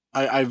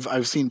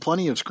 I've seen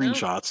plenty of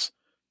screenshots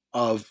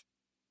of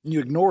you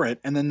ignore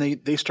it, and then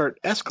they start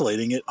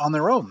escalating it on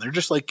their own. They're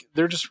just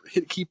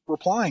keep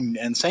replying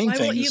and saying things.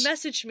 Why won't you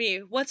message me?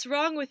 What's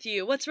wrong with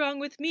you? What's wrong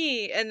with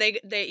me? And they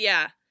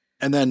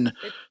And then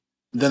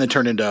they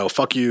turn into, oh,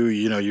 fuck you.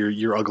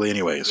 You're ugly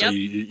anyway. So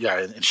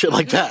and shit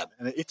like that.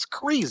 And it's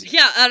crazy.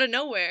 Yeah, out of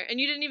nowhere. And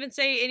you didn't even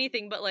say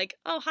anything but like,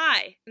 oh,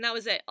 hi. And that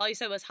was it. All you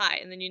said was hi.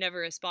 And then you never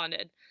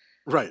responded.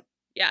 Right.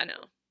 Yeah, no.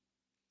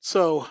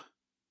 So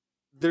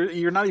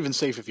you're not even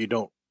safe if you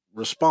don't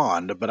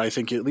respond. But I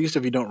think at least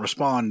if you don't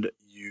respond,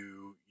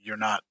 you're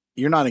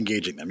not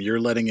engaging them. You're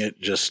letting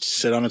it just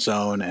sit on its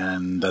own,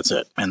 and that's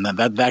it. And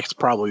that's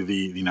probably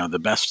the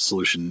best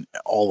solution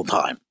all the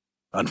time.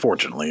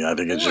 Unfortunately, I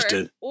think it's just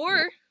it.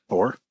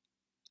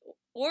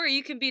 Or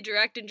you can be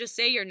direct and just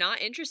say you're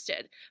not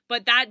interested.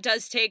 But that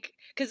does take,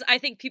 because I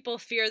think people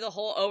fear the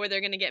whole,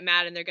 they're going to get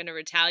mad and they're going to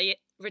retaliate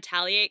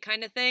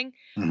kind of thing.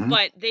 Mm-hmm.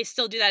 But they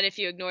still do that if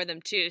you ignore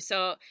them too.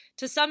 So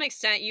to some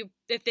extent,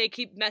 if they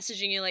keep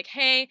messaging you like,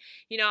 hey,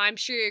 I'm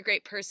sure you're a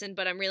great person,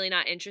 but I'm really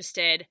not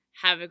interested.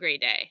 Have a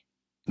great day.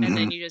 Mm-hmm. And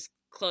then you just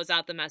close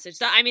out the message.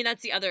 So, I mean,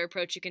 that's the other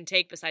approach you can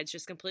take besides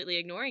just completely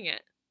ignoring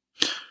it.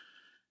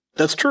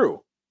 That's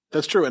true.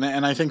 That's true,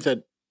 and I think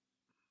that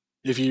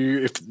if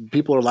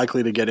people are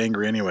likely to get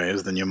angry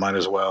anyways, then you might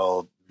as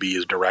well be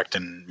as direct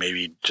and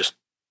maybe just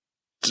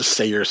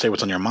say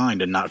what's on your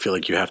mind and not feel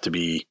like you have to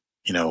be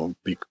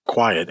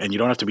quiet, and you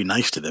don't have to be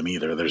nice to them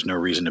either. There's no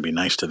reason to be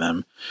nice to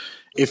them.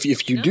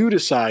 If you do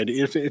decide,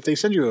 if they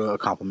send you a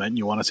compliment and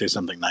you want to say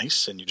something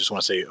nice and you just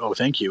want to say, oh,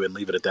 thank you, and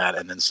leave it at that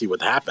and then see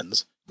what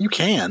happens, you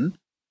can.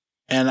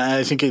 And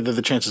I think that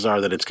the chances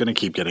are that it's going to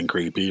keep getting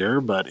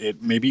creepier, but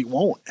maybe it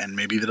won't. And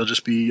maybe it'll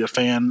just be a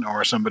fan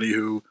or somebody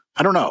who,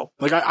 I don't know.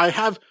 Like I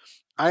have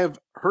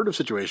heard of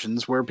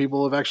situations where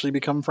people have actually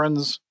become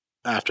friends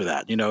after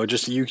that.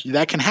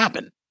 That can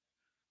happen,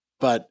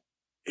 but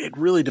it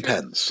really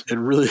depends. I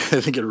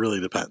think it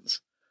really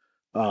depends.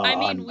 We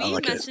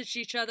messaged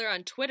each other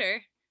on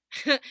Twitter.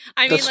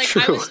 I mean, like,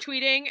 true. I was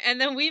tweeting, and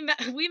then we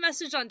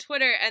messaged on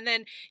Twitter, and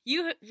then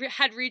you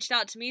had reached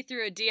out to me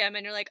through a DM,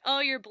 and you're like,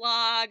 oh, your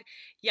blog,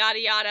 yada,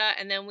 yada,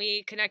 and then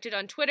we connected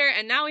on Twitter,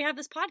 and now we have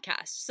this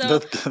podcast. So,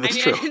 that's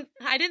true.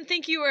 I didn't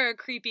think you were a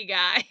creepy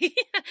guy.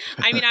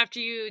 I mean, after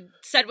you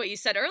said what you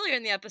said earlier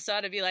in the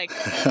episode, I'd be like,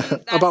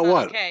 that's about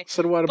what? Okay.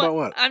 Said what about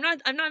what? I'm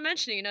not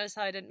mentioning. You notice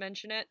how I didn't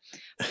mention it?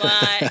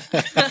 But,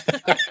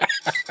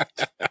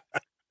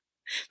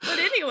 but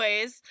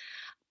anyways...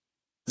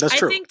 That's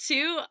true.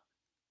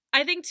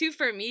 I think too,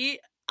 for me,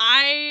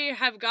 I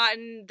have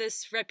gotten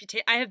this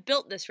reputation. I have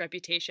built this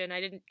reputation.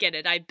 I didn't get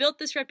it. I built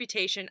this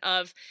reputation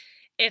of,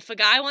 if a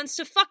guy wants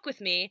to fuck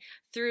with me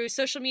through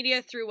social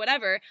media, through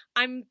whatever,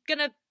 I'm going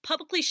to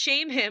publicly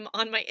shame him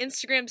on my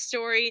Instagram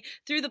story,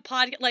 through the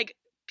podcast. Like,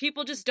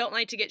 people just don't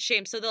like to get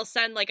shamed. So they'll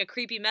send like a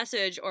creepy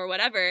message or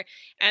whatever.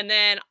 And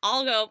then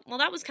I'll go, well,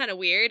 that was kind of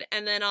weird.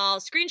 And then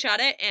I'll screenshot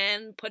it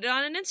and put it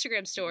on an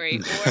Instagram story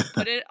or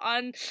put it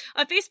on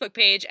a Facebook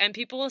page, and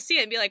people will see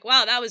it and be like,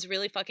 wow, that was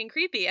really fucking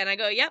creepy. And I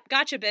go, yep,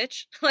 gotcha,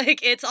 bitch. Like,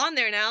 it's on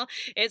there now.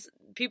 It's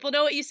people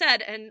know what you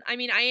said. And I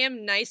mean, I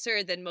am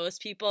nicer than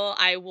most people.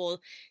 I will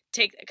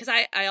take, because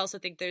I also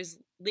think there's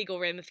legal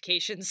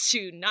ramifications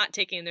to not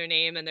taking their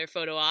name and their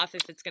photo off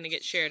if it's going to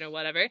get shared or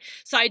whatever.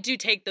 So I do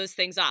take those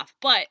things off.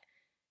 But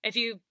if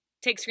you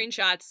take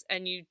screenshots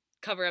and you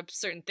cover up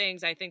certain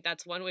things, I think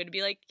that's one way to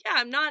be like, yeah,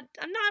 I'm not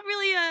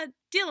really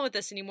dealing with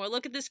this anymore.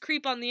 Look at this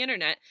creep on the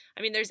internet.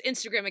 I mean, there's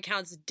Instagram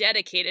accounts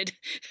dedicated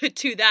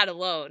to that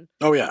alone.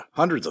 Oh yeah,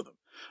 hundreds of them.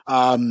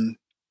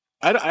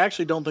 I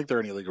actually don't think there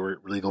are any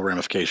legal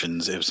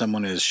ramifications if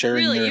someone is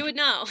sharing. Really, you would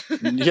know.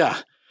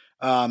 Yeah.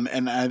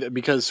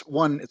 Because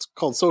one, it's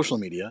called social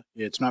media.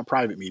 It's not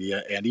private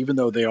media. And even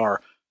though they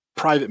are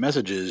private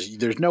messages,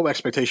 there's no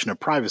expectation of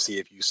privacy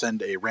if you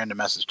send a random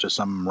message to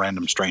some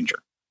random stranger.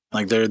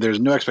 Like there's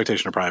no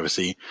expectation of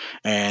privacy,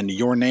 and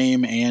your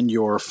name and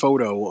your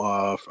photo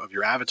of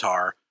your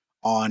avatar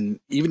on,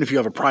 even if you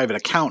have a private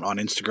account on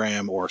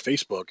Instagram or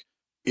Facebook,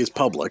 is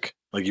public.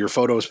 Like your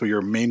photos for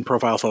your main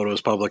profile photo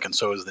is public, and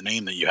so is the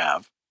name that you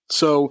have.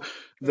 So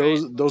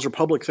those are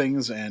public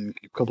things, and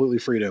you're completely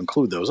free to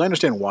include those. I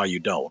understand why you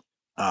don't.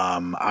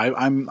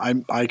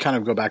 I kind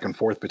of go back and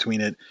forth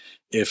between it.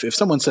 If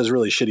someone says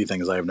really shitty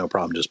things, I have no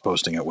problem just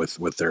posting it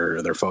with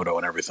their photo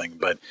and everything.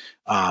 But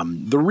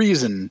the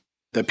reason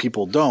that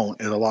people don't,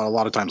 and a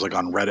lot of times, like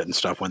on Reddit and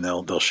stuff, when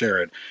they'll share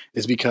it,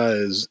 is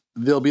because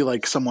they'll be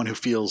like someone who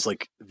feels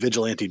like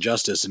vigilante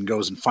justice and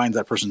goes and finds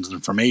that person's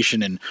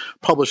information and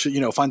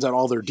finds out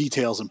all their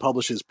details and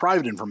publishes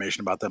private information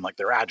about them, like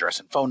their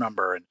address and phone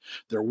number and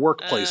their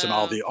workplace and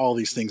all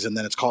these things, and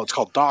then it's called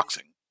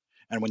doxing.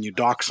 And when you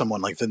dox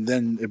someone, like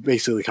then it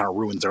basically kind of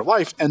ruins their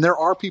life. And there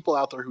are people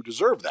out there who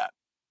deserve that.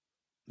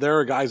 There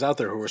are guys out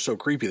there who are so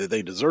creepy that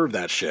they deserve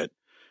that shit.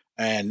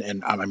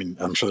 And I mean,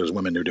 I'm sure there's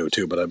women who do it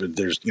too, but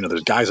there's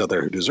guys out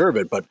there who deserve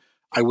it. But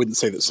I wouldn't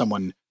say that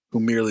someone who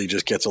merely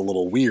just gets a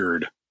little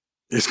weird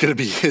is going to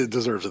be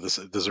deserves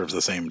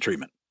the same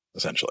treatment,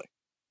 essentially.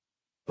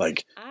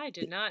 Like, I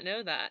did not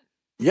know that.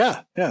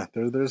 Yeah.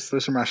 There's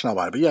some rationale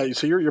behind it, but yeah.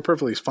 So you're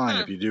perfectly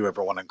fine if you do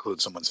ever want to include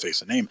someone's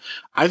face and name.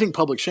 I think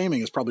public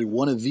shaming is probably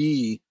one of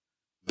the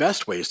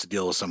best ways to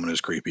deal with someone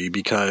who's creepy,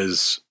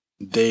 because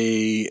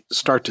they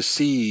start to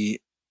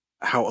see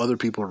how other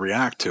people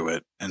react to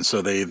it, and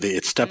so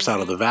it steps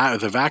out of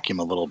the vacuum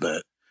a little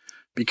bit.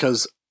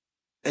 Because,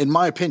 in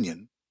my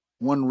opinion,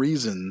 one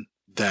reason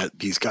that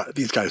these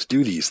guys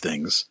do these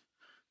things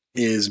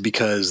is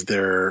because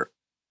they're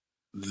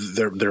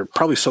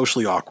probably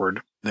socially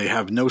awkward. They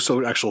have no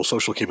actual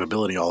social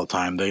capability all the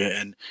time.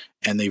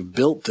 They've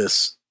built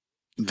this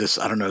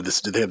I don't know,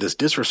 they have this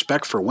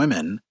disrespect for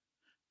women,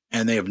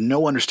 and they have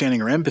no understanding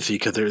or empathy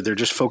because they're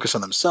just focused on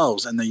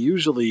themselves. And they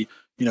usually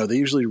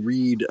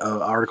read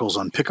articles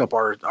on pickup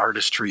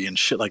artistry and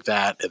shit like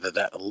that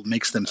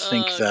makes them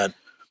think that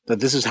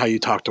this is how you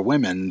talk to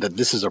women, that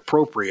this is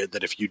appropriate,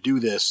 that if you do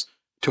this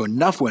to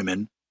enough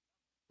women,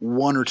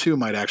 one or two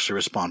might actually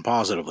respond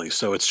positively.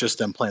 So it's just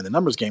them playing the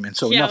numbers game. And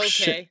so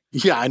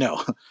yeah, I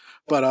know.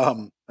 But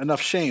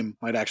enough shame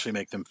might actually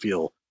make them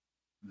feel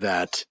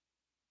that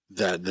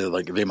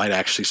they might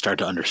actually start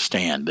to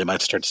understand. They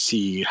might start to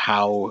see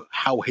how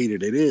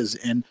hated it is.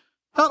 And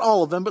not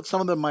all of them, but some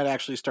of them might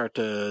actually start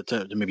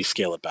to maybe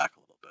scale it back a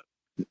little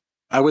bit.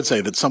 I would say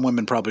that some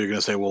women probably are going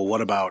to say, well,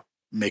 what about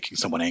making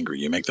someone angry?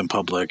 You make them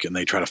public and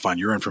they try to find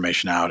your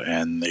information out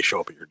and they show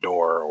up at your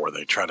door, or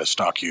they try to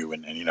stalk you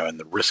and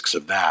the risks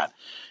of that.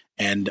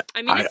 And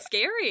I mean, it's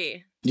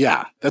scary.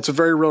 Yeah, that's a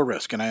very real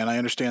risk. And I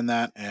understand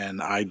that.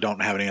 And I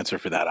don't have an answer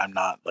for that. I'm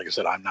not, like I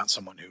said, I'm not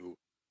someone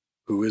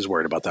who is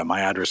worried about that.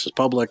 My address is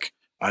public.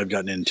 I've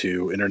gotten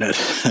into internet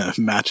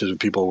matches with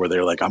people where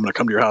they're like, I'm going to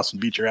come to your house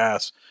and beat your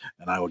ass.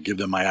 And I will give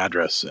them my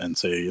address and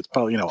say, it's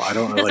probably, I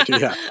don't know, like,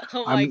 yeah.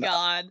 Oh my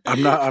God.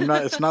 I'm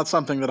not, it's not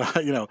something that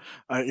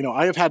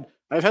I've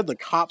had the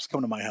cops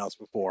come to my house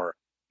before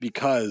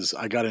because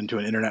I got into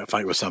an internet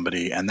fight with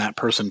somebody, and that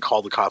person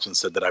called the cops and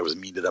said that I was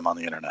mean to them on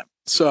the internet.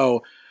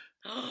 So,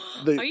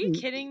 are you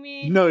kidding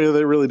me? No, yeah,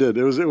 they really did.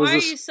 It was. Why are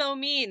you so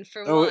mean?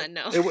 For one,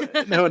 no.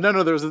 No.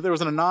 There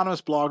was an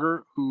anonymous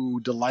blogger who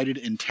delighted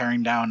in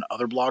tearing down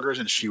other bloggers,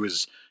 and she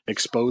was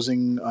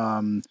exposing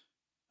all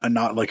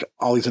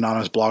these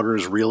anonymous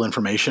bloggers' real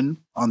information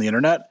on the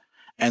internet.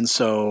 And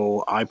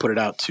so I put it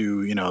out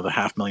to the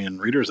 500,000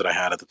 readers that I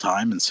had at the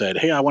time and said,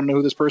 hey, I want to know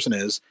who this person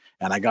is.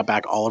 And I got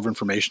back all of her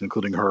information,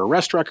 including her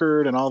arrest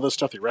record and all this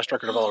stuff, the arrest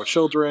record of all her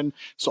children.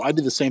 So I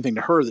did the same thing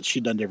to her that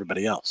she'd done to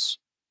everybody else.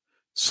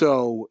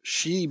 So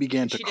she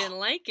began to. She didn't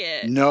like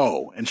it.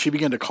 No, and she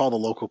began to call the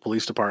local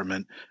police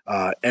department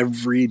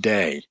every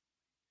day,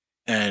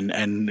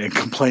 and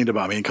complained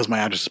about me because my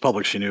address is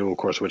public. She knew, of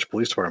course, which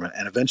police department.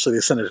 And eventually,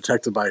 they sent a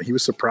detective by, and he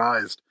was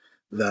surprised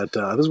that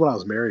this is when I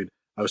was married.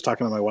 I was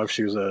talking to my wife.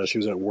 She was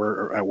at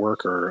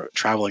work or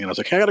traveling, and I was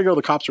like, "Hey, I gotta go.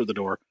 The cops are at the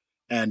door."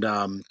 And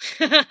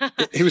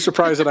he was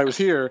surprised that I was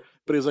here,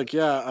 but he was like,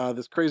 yeah,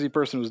 this crazy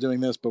person was doing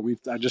this, but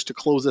just to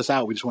close this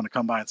out, we just want to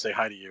come by and say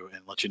hi to you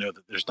and let you know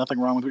that there's nothing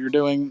wrong with what you're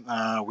doing.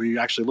 We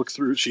actually looked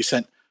through, she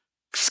sent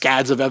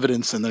scads of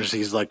evidence, and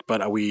he's like,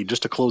 but we,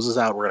 just to close this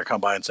out, we're going to come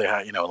by and say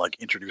hi, like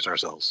introduce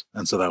ourselves.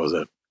 And so that was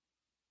it.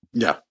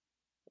 Yeah.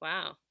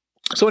 Wow.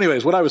 So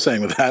anyways, what I was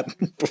saying with that,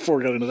 before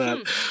we got into that,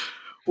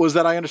 was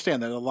that I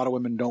understand that a lot of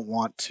women don't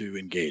want to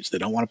engage. They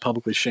don't want to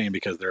publicly shame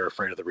because they're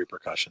afraid of the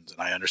repercussions. And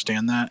I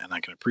understand that, and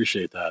I can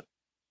appreciate that.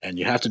 And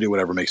you have to do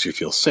whatever makes you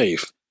feel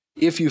safe.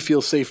 If you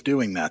feel safe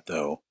doing that,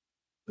 though,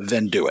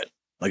 then do it.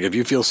 Like, if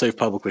you feel safe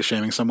publicly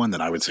shaming someone,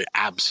 then I would say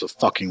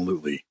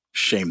absolutely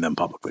shame them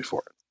publicly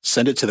for it.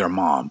 Send it to their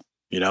mom.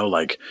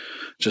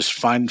 Just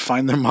find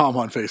their mom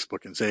on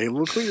Facebook and say, hey,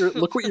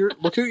 look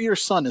what your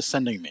son is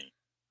sending me,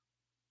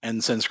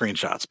 and send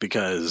screenshots.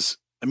 Because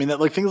I mean,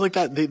 things like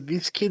that.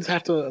 These kids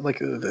have to,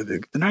 they're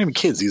not even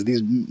kids.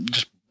 These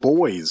just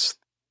boys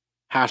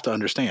have to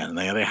understand, and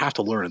they have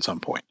to learn at some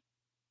point.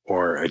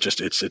 Or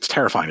it's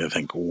terrifying to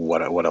think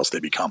what else they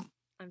become.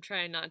 I'm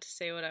trying not to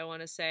say what I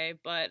want to say,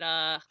 but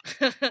I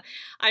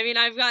mean,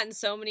 I've gotten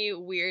so many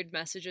weird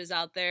messages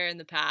out there in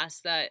the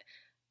past that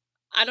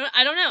I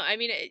don't know. I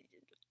mean,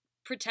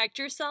 protect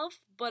yourself,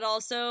 but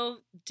also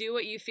do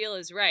what you feel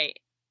is right.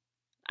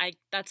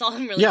 That's all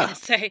I'm really going to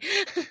say.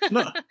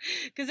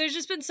 Because there's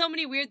just been so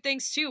many weird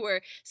things too,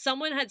 where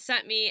someone had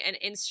sent me an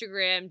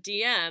Instagram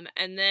DM,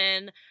 and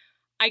then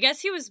I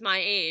guess he was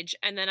my age,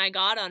 and then I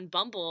got on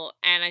Bumble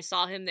and I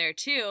saw him there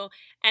too,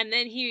 and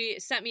then he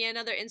sent me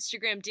another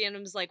Instagram DM and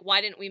was like, why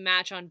didn't we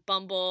match on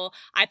Bumble?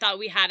 I thought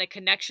we had a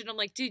connection. I'm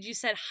like, dude, you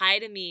said hi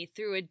to me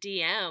through a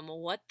DM.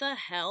 What the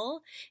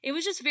hell? It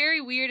was just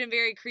very weird and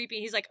very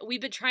creepy. He's like,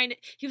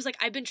 he was like,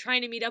 I've been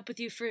trying to meet up with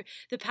you for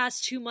the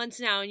past 2 months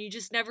now, and you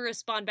just never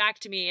respond back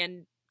to me,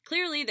 and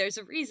clearly there's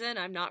a reason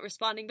I'm not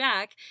responding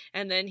back.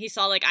 And then he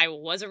saw I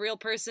was a real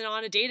person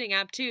on a dating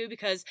app too,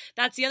 because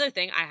that's the other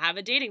thing. I have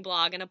a dating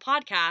blog and a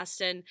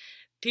podcast, and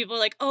people are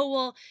like, oh,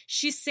 well,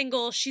 she's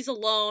single, she's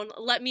alone,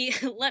 let me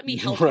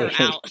help her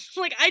out.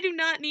 I do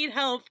not need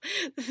help.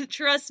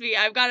 Trust me,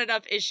 I've got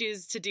enough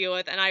issues to deal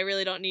with, and I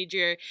really don't need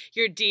your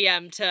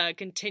DM to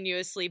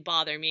continuously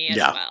bother me as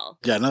well.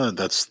 Yeah, no,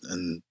 that's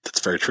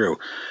very true.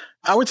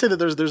 I would say that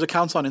there's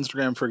accounts on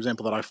Instagram, for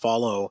example, that I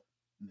follow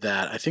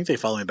that I think they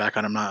follow me back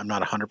on. I'm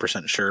not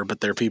 100% sure,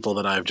 but they're people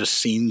that I've just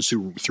seen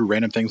through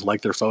random things, like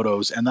their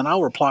photos, and then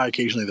I'll reply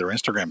occasionally to their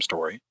Instagram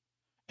story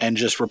and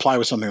just reply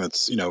with something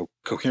that's,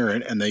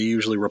 coherent, and they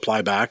usually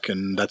reply back,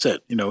 and that's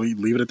it. You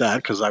leave it at that,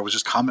 because I was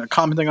just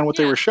commenting on what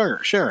they were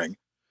sharing,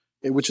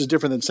 which is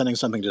different than sending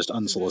something just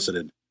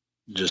unsolicited,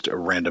 just a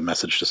random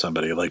message to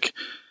somebody.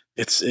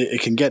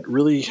 It can get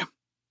really,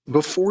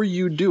 before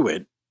you do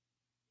it,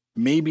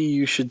 maybe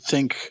you should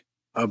think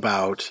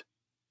about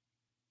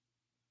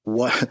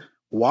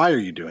why are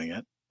you doing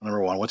it?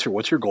 Number one, what's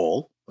your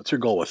goal? What's your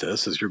goal with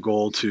this? Is your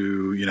goal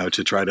to,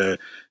 to try to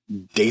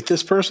date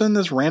this person,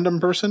 this random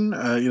person,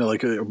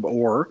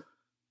 or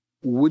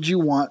would you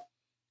want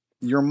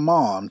your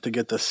mom to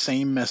get the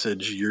same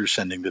message you're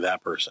sending to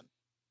that person?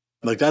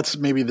 That's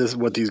maybe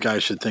what these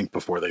guys should think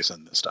before they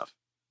send this stuff.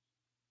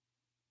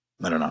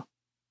 I don't know.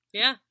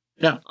 Yeah.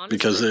 Yeah. Honestly.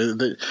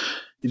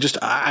 Because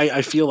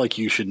I feel like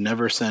you should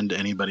never send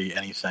anybody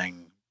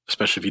anything,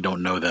 especially if you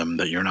don't know them,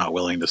 that you're not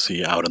willing to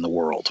see out in the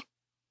world.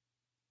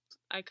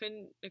 I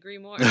couldn't agree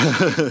more.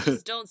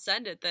 Just don't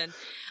send it then.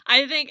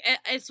 I think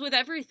it's with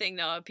everything,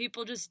 though.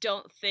 People just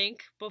don't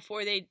think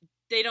before they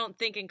don't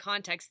think in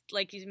context.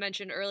 Like you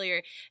mentioned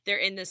earlier, they're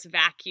in this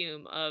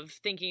vacuum of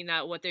thinking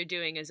that what they're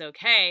doing is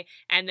okay.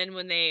 And then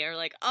when they are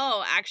like,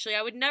 oh, actually,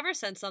 I would never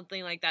send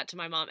something like that to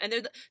my mom.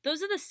 And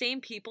those are the same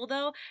people,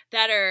 though,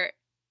 that are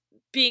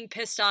being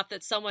pissed off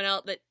that someone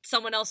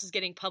else is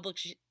getting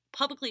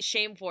publicly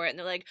shamed for it, and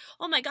they're like,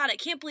 oh my god, I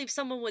can't believe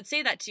someone would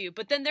say that to you.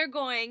 But then they're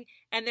going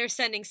and they're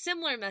sending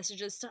similar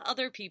messages to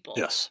other people.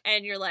 Yes.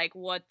 And you're like,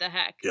 what the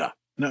heck? Yeah.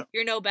 No.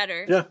 You're no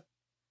better. Yeah.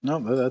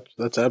 No,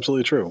 that's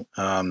absolutely true.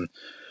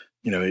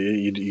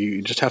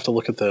 You just have to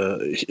look at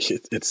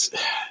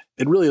it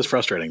really is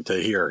frustrating to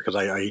hear,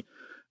 because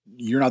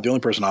you're not the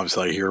only person,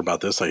 obviously, I hear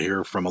about this. I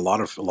hear from a lot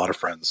of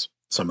friends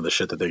some of the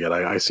shit that they get.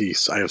 I have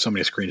so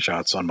many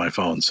screenshots on my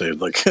phone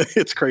saved.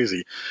 It's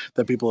crazy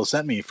that people have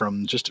sent me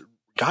from just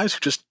guys who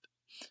just,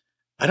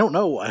 I don't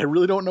know. I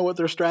really don't know what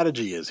their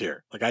strategy is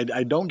here. I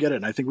don't get it.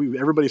 And I think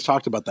everybody's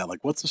talked about that.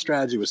 What's the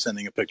strategy with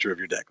sending a picture of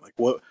your dick?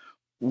 What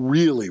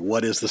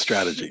is the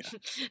strategy?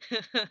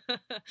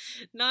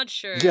 Not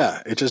sure.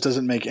 Yeah. It just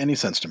doesn't make any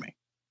sense to me.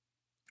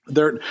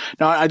 Now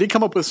I did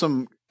come up with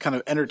some kind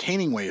of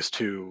entertaining ways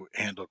to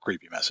handle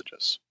creepy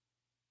messages,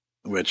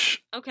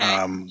 which,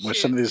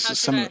 which some of these,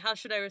 how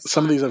should I respond?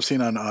 Some of these I've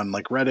seen on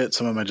Reddit.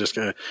 Some of them I just,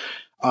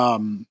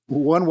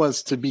 one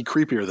was to be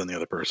creepier than the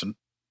other person.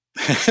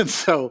 And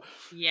so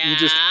you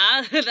just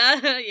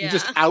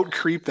out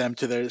creep them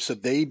so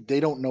they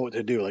don't know what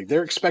to do.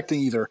 They're expecting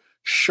either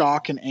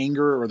shock and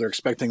anger, or they're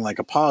expecting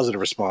a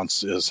positive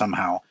response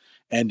somehow.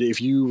 And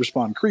if you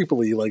respond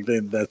creepily,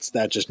 then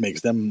that just makes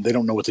them, they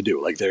don't know what to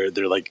do.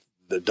 They're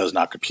that does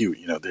not compute.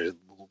 You know, there's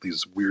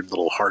these weird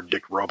little hard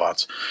dick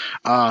robots.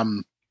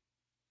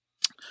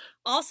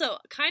 Also,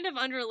 kind of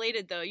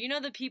unrelated though, you know,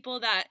 the people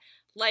that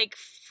like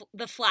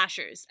the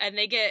flashers, and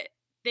they get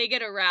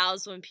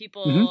aroused when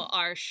people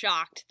are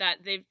shocked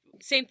that they've,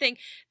 same thing.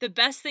 The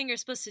best thing you're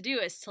supposed to do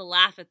is to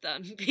laugh at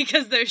them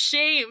because they're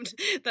shamed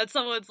that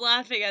someone's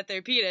laughing at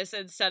their penis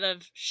instead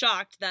of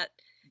shocked that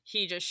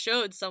he just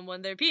showed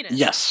someone their penis.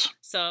 Yes.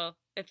 So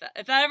if that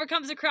ever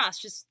comes across,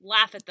 just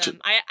laugh at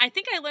them. I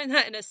think I learned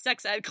that in a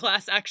sex ed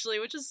class, actually,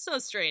 which is so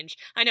strange.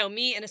 I know,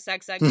 me in a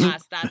sex ed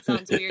class, that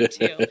sounds weird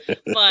too.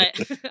 But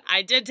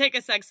I did take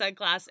a sex ed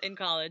class in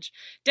college.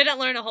 Didn't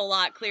learn a whole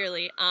lot,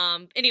 clearly.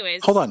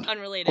 Anyways, hold on.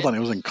 Unrelated. Hold on,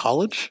 it was in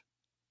college?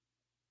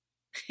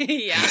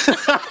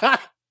 Yeah.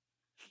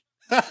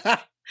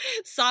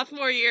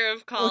 Sophomore year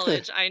of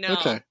college, okay. I know.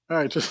 Okay, all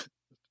right, just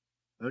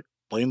that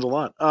explains a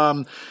lot.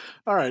 All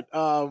right,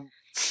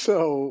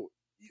 so...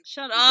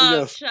 Shut up!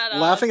 Yes, shut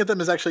up! Laughing at them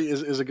is actually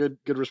is a good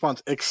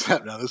response.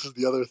 Except now, this is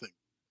the other thing.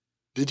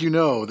 Did you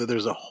know that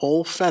there's a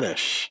whole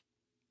fetish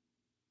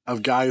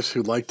of guys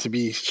who like to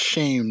be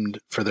shamed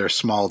for their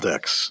small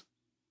dicks?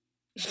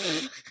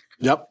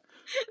 Yep.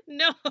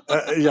 No.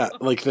 Yeah,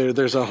 like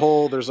there's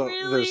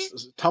Really?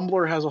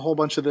 Tumblr has a whole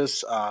bunch of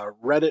this.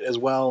 Reddit as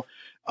well.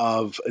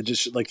 Of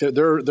just like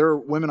there are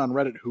women on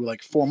Reddit who,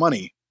 like, for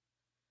money,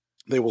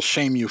 they will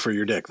shame you for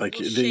your dick. Like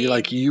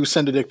you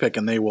send a dick pic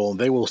and they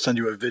will send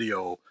you a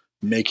video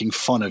making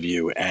fun of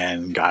you,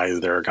 and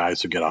there are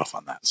guys who get off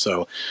on that.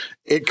 So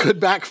it could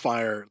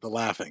backfire, the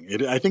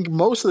laughing. I think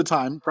most of the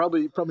time,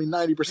 probably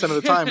 90% of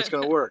the time, it's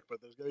going to work.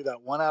 But there's going to be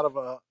that one out of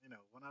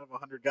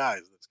 100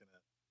 guys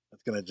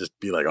that's going to just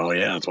be like, oh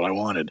yeah, that's what I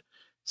wanted.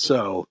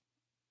 So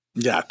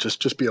yeah,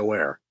 just be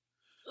aware.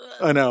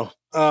 I know.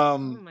 Oh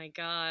my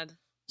God.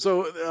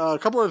 So a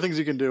couple of things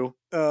you can do.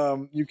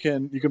 You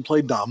can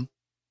play dumb.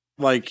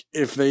 Like,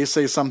 if they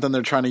say something,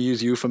 they're trying to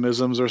use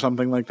euphemisms or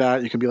something like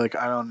that, you can be like,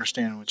 I don't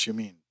understand what you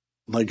mean.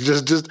 Like,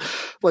 just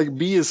like,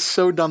 B is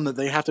so dumb that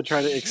they have to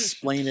try to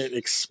explain it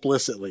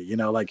explicitly,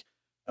 like,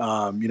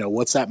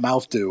 what's that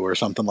mouth do or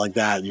something like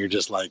that. And you're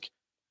just like,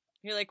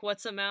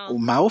 what's a mouth?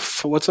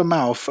 Mouth? What's a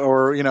mouth?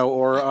 Or,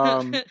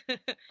 I'm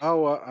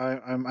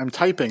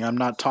typing, I'm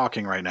not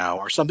talking right now,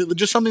 or something that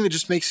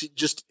just makes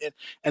it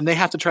and they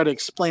have to try to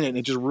explain it, and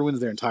it just ruins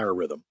their entire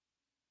rhythm.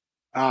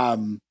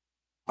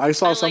 I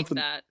saw something.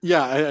 Like that.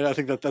 Yeah, I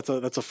think that's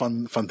a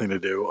fun thing to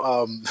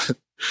do.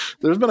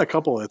 There's been a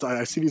couple.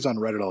 I see these on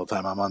Reddit all the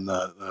time. I'm on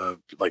the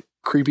like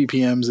Creepy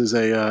PMs is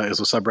a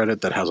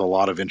subreddit that has a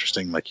lot of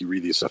interesting, like, you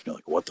read these stuff and you're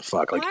like, what the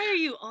fuck? Like, why are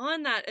you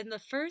on that in the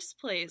first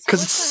place?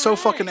 Because it's so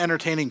fucking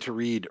entertaining to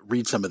read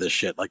some of this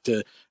shit. Like,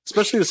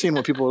 especially to seeing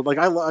what people like.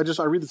 I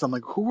read this. I'm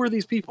like, who are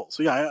these people?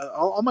 So yeah,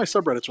 all my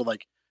subreddits are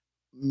like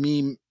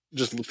me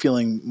just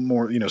feeling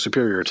more,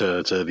 superior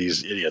to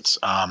these idiots.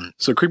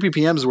 So Creepy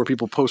PMs is where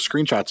people post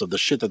screenshots of the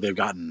shit that they've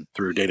gotten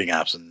through dating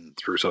apps and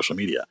through social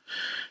media.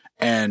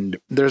 And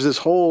there's this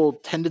whole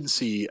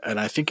tendency, and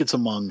I think it's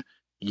among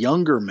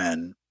younger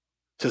men,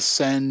 to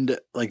send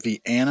like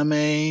the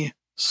anime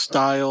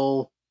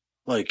style,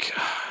 like,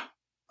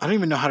 I don't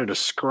even know how to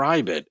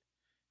describe it.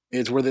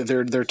 It's where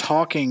they're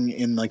talking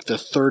in like the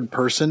third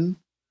person,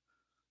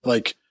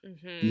 like,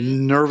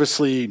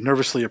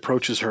 nervously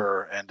approaches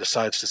her and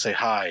decides to say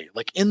hi,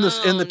 like in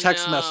the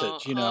text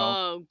message,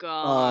 Oh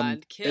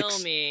God, kill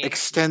me.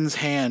 Extends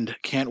hand,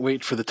 can't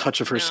wait for the touch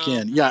of her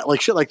skin. Yeah,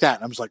 like shit like that.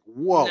 And I'm just like,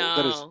 whoa,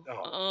 that is.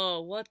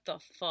 Oh, what the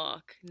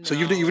fuck? No. So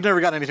you've never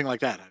gotten anything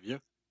like that, have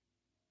you?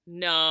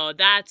 No,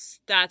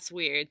 that's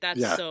weird.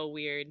 That's so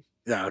weird.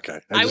 Yeah, okay.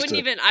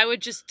 I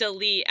would just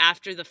delete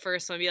after the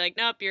first one. Be like,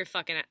 nope, you're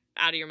fucking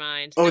out of your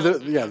mind. Oh,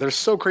 they're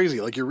so crazy.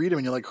 Like, you read them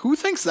and you're like, who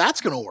thinks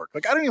that's going to work?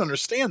 Like, I don't even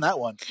understand that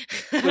one.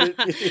 But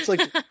it's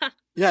like,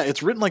 yeah,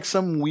 it's written like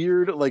some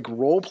weird, like,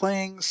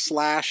 role-playing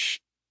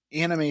 /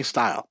 anime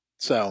style.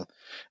 So,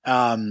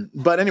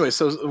 but anyway,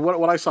 so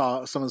what I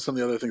saw, some of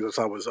the other things I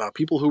saw was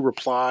people who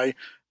reply,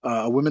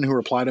 women who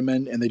reply to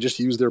men, and they just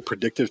use their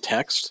predictive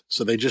text.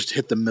 So they just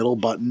hit the middle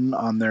button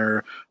on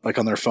their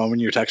phone when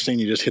you're texting.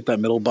 You just hit that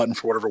middle button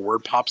for whatever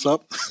word pops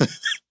up.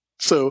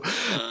 So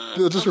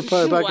they'll just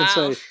reply back and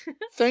say,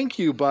 thank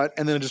you, but,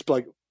 and then just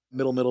like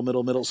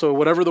middle. So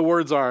whatever the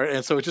words are.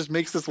 And so it just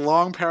makes this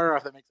long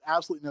paragraph that makes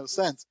absolutely no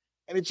sense.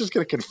 And it's just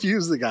going to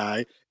confuse the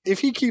guy. If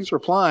he keeps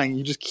replying,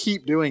 you just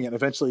keep doing it. And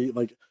eventually,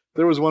 like,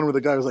 there was one where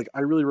the guy was like,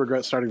 I really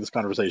regret starting this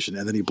conversation.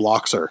 And then he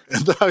blocks her.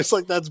 And I was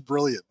like, that's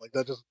brilliant. Like,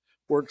 that just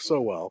works so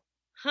well.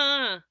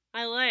 Huh.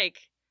 I like.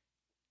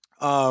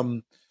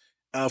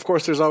 Of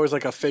course, there's always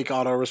like a fake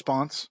auto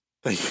response.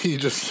 Like, you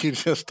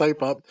just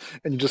type up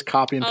and you just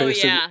copy and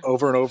paste it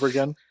over and over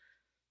again.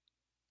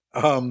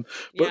 But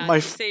you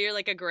say you're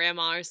like a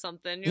grandma or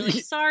something. You're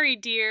like, sorry,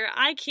 dear,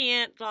 I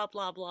can't, blah,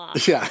 blah, blah.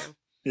 Yeah,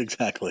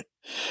 exactly.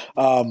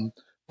 But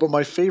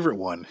my favorite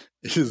one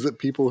is that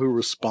people who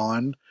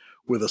respond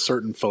with a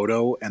certain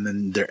photo, and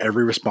then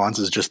every response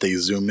is just they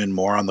zoom in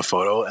more on the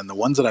photo. And the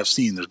ones that I've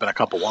seen, there's been a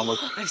couple. One was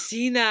I've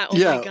seen that. Oh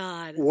my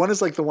God. One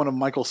is like the one of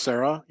Michael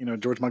Cera,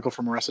 George Michael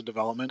from Arrested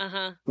Development,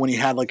 when he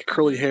had like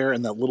curly hair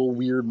and that little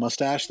weird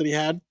mustache that he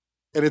had.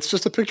 And it's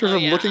just a picture of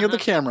him looking at the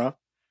camera.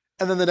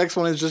 And then the next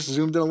one is just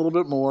zoomed in a little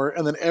bit more.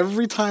 And then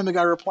every time the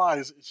guy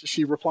replies,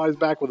 she replies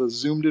back with a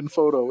zoomed in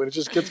photo, and it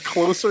just gets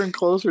closer and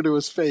closer to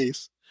his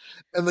face.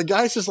 And the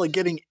guy's just like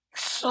getting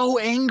so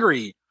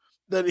angry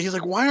that he's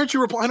like, why aren't you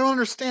replying? I don't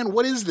understand.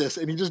 What is this?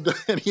 And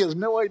he has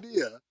no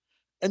idea.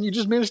 And you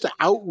just managed to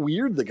out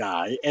weird the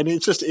guy. And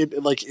it's just,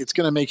 it's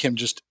going to make him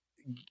just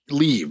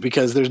leave,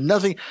 because there's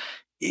nothing,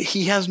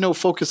 he has no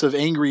focus of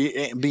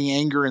being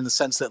anger in the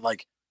sense that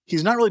like,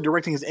 he's not really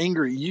directing his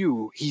anger at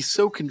you. He's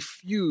so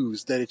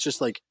confused that it's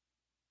just like,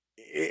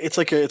 it's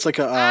like a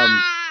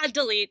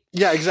delete.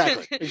 Yeah,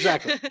 exactly.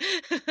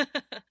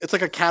 It's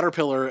like a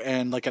caterpillar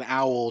and like an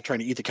owl trying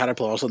to eat the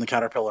caterpillar. All of a sudden the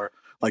caterpillar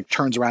like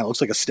turns around, it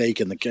looks like a steak,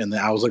 and the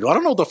owl's like, I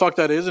don't know what the fuck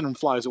that is, and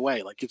flies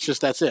away. Like, it's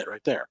just, that's it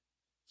right there.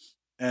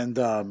 And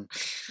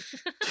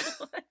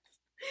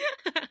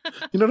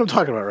you know what I'm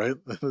talking about, right?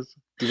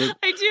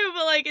 I do,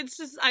 but like, it's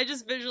just, I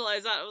just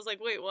visualize that. I was like,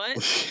 wait, what?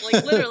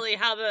 Like, literally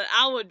how the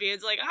owl would be.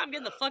 It's like, I'm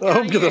getting the fuck out of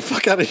here. I'm getting the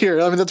fuck out of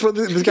here. I mean, that's what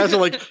these guys are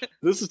like,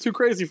 this is too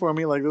crazy for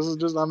me. Like, this is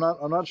just, I'm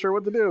not sure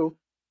what to do.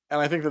 And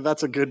I think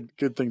that's a good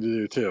thing to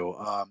do too.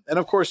 And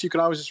of course, you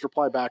can always just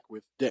reply back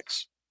with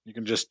dicks. You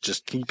can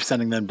just keep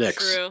sending them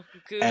dicks. True.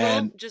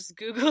 Just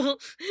Google.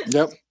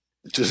 Yep.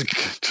 Just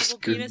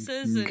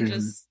penises and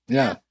just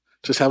yeah.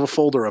 Just have a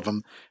folder of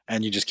them,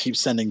 and you just keep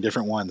sending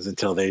different ones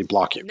until they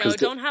block you. No,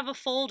 don't have a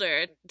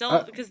folder.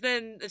 Don't, because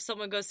then if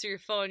someone goes through your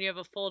phone, you have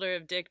a folder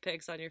of dick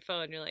pics on your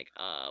phone. You're like,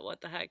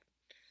 what the heck?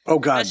 Oh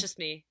God, that's just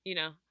me.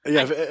 Yeah.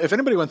 If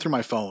anybody went through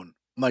my phone,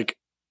 like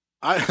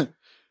I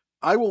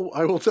will.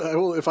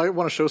 If I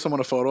want to show someone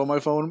a photo on my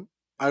phone,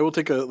 I will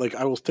take a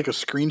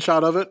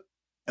screenshot of it,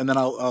 and then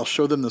I'll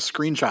show them the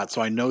screenshot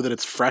so I know that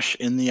it's fresh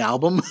in the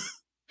album.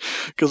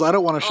 Because I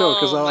don't want to show,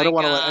 because I don't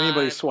want to let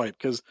anybody swipe,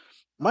 because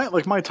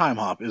my time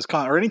hop is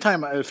or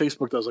anytime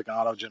Facebook does like an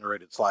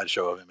auto-generated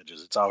slideshow of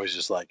images, it's always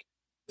just like,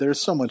 there's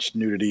so much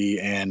nudity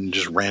and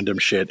just random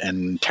shit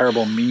and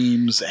terrible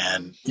memes,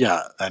 and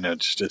I know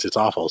it's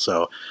awful.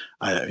 So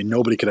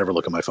nobody could ever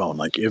look at my phone.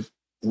 Like,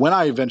 when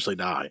I eventually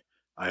die,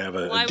 I have a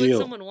deal. Why would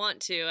someone want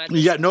to?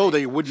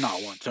 They would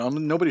not want to.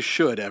 Nobody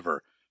should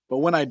ever. But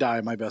when I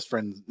die, my best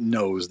friend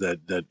knows that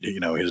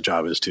his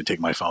job is to take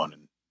my phone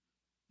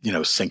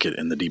and sink it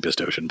in the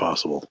deepest ocean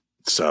possible.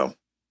 So,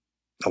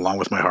 along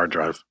with my hard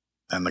drive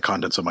and the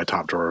contents of my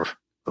top drawer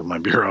of my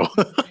bureau.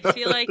 I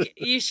feel like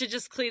you should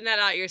just clean that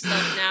out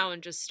yourself now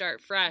and just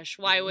start fresh.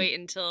 Why wait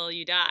until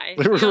you die?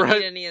 You don't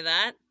need any of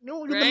that.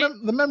 No, right?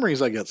 The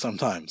memories I get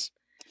sometimes.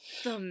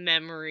 The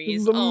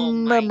memories.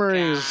 My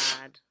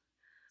God.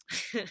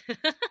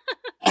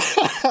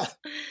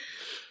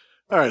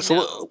 All right,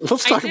 so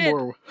let's talk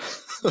more.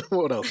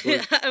 What else?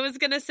 I was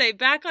going to say,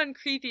 back on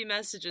creepy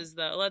messages,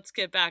 though. Let's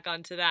get back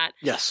onto that.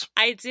 Yes.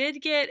 I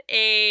did get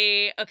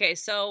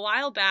so a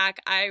while back,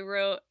 I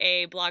wrote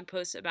a blog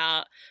post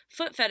about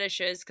foot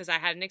fetishes because I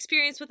had an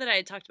experience with it. I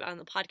had talked about it on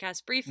the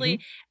podcast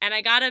briefly, and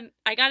I got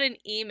an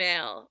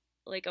email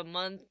like a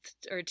month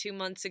or 2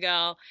 months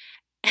ago,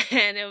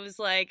 and it was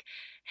like,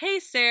 hey,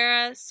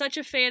 Sarah, such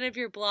a fan of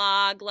your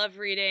blog, love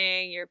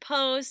reading your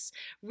posts,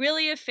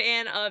 really a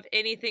fan of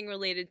anything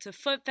related to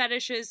foot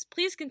fetishes.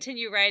 Please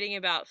continue writing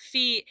about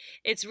feet.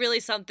 It's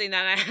really something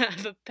that I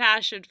have a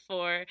passion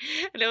for.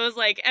 And it was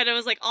like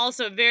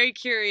also very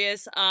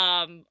curious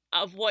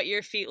of what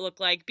your feet look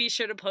like. Be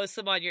sure to post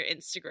them on your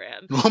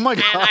Instagram. Oh my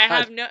God. And I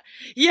have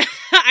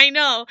I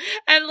know.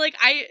 And like,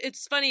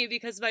 it's funny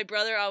because my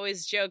brother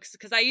always jokes,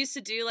 because I used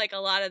to do like a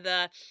lot of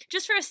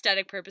just for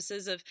aesthetic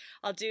purposes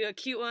I'll do a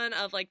cute one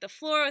of like the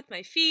floor with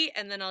my feet,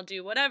 and then I'll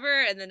do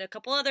whatever, and then a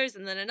couple others,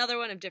 and then another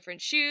one of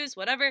different shoes,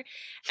 whatever.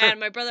 Sure.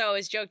 And my brother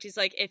always joked, he's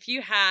like, if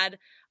you had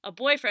a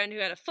boyfriend who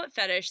had a foot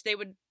fetish, they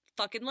would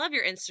fucking love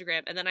your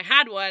Instagram. And then I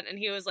had one, and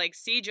he was like,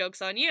 see,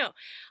 joke's on you.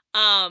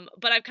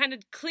 But I've kind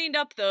of cleaned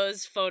up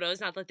those photos,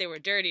 not that they were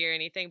dirty or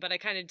anything, but I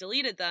kind of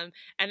deleted them.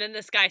 And then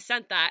this guy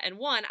sent that, and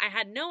one, I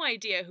had no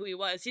idea who he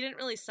was. He didn't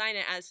really sign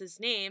it as his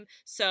name,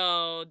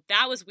 so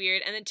that was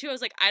weird. And then two, I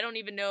was like, I don't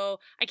even know,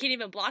 I can't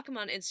even block him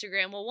on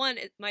Instagram. Well, one,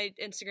 my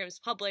Instagram is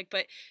public,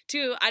 but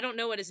two, I don't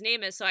know what his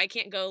name is, so I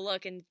can't go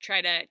look and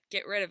try to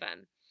get rid of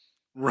him.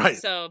 Right.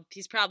 So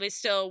he's probably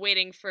still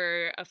waiting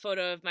for a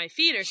photo of my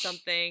feet or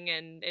something,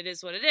 and it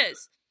is what it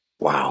is.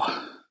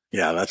 Wow.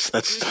 Yeah, that's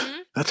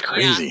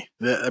crazy.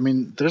 Yeah. I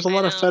mean, there's a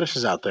lot of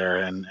fetishes out there,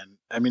 and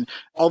I mean,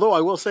 although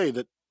I will say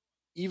that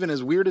even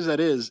as weird as that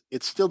is,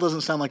 it still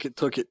doesn't sound like it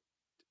took it.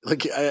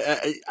 Like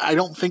I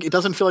don't think it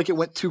doesn't feel like it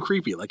went too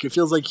creepy. Like, it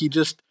feels like he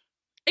just.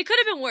 It could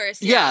have been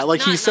worse. Yeah,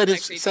 like he said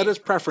his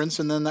preference,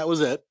 and then that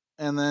was it.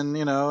 And then,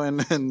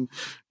 and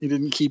he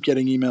didn't keep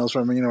getting emails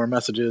from me, or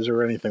messages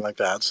or anything like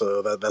that.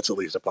 So that's at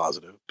least a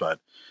positive. But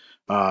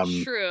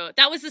True.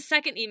 That was the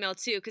second email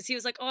too, because he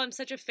was like, "Oh, I'm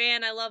such a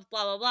fan. I love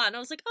blah blah blah," and I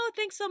was like, "Oh,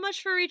 thanks so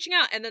much for reaching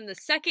out." And then the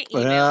second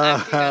email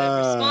after he got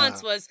a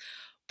response was,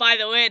 "By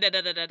the way, da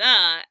da da da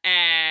da,"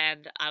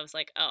 and I was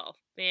like, "Oh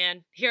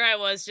man, here I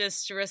was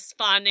just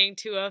responding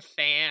to a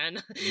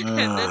fan,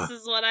 and this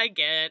is what I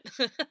get."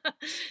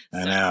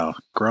 I know.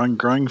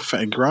 Growing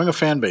a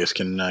fan base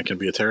can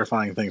be a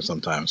terrifying thing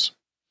sometimes.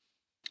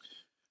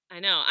 I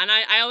know. And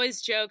I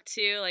always joke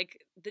too,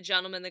 like the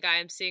gentleman, the guy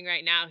I'm seeing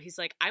right now, he's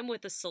like, "I'm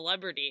with a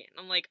celebrity."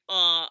 And I'm like,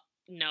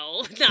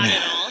 no, not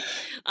at all.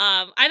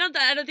 I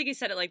don't think he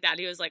said it like that.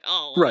 He was like,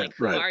 "Oh, well, like,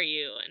 who are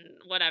you?" and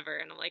whatever.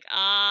 And I'm like,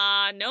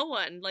 no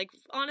one. Like,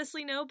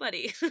 honestly,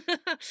 nobody.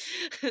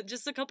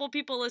 Just a couple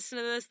people listen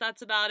to this.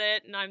 That's about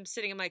it. And I'm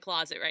sitting in my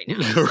closet right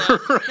now. So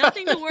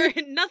nothing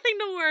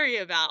to worry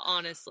about,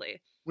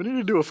 honestly. We need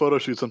to do a photo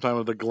shoot sometime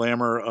of the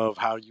glamour of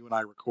how you and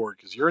I record,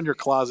 because you're in your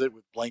closet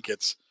with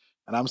blankets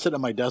and I'm sitting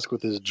at my desk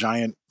with this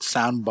giant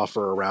sound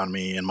buffer around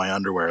me in my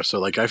underwear. So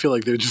like, I feel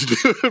like they'd just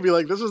be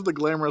like, this is the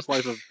glamorous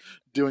life of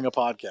doing a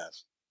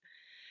podcast.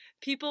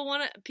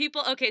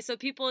 Okay, so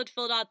people had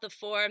filled out the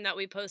form that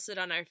we posted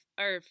on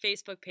our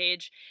Facebook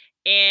page,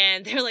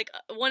 and they're like,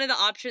 one of the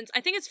options,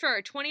 I think it's for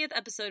our 20th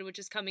episode, which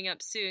is coming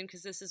up soon,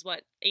 because this is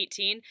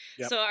 18.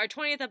 Yep. So our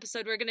 20th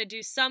episode, we're going to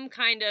do some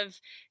kind of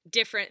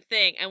different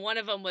thing. And one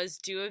of them was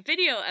do a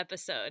video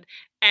episode.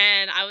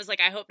 And I was like,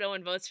 I hope no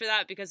one votes for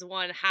that, because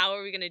one, how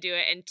are we going to do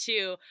it? And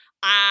two,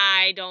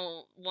 I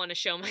don't want to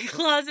show my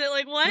closet.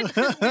 Like, what?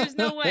 There's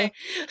no way.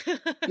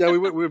 Yeah,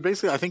 we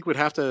basically, I think we'd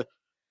have to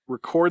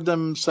record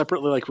them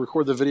separately, like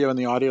record the video and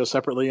the audio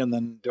separately, and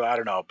then I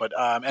don't know. But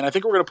and I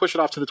think we're going to push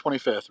it off to the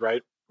 25th,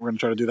 right? We're going to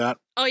try to do that.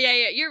 Oh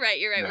yeah, you're right.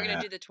 Yeah. We're going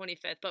to do the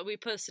 25th, but we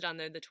posted on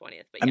there the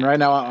 20th. But and right 25th.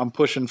 Now I'm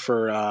pushing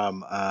for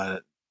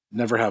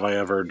Never Have I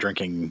Ever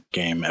drinking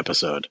game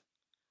episode.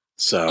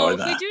 So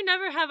if we do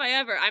Never Have I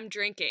Ever, I'm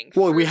drinking.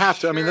 Well, we have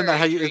to. I mean, isn't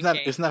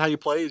that how you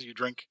play? Is you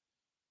drink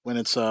when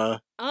it's Oh,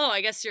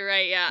 I guess you're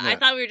right. Yeah. I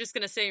thought we were just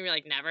gonna say,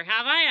 like, "Never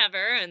have I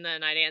ever," and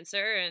then I'd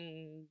answer.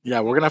 And yeah,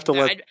 we're gonna have to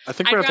let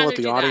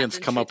the audience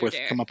come up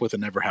with a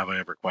 "Never Have I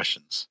Ever"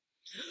 questions.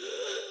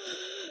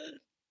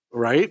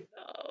 Right?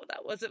 Oh,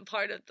 that wasn't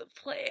part of the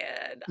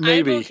plan.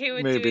 Maybe. I'm okay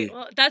with doing.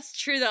 Well, that's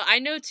true though. I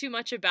know too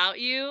much about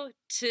you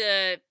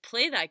to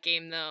play that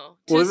game though.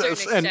 To a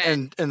certain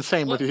extent. And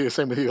same with you.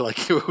 Same with you.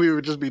 Like, we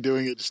would just be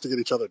doing it just to get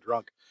each other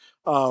drunk.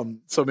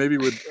 So maybe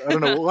I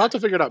don't know. We'll have to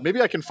figure it out.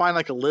 Maybe I can find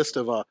like a list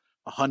of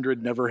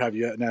 100 never have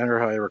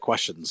I ever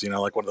questions. You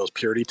know, like one of those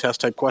purity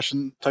test type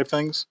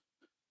things,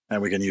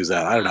 and we can use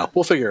that. I don't know.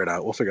 We'll figure it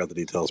out. We'll figure out the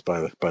details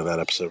by that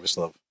episode. We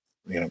still have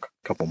a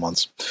couple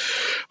months.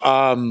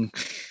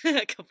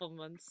 A couple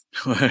months.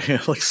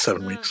 Like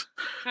 7 weeks.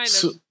 Kind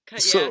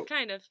of.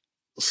 Kind of.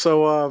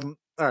 So all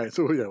right.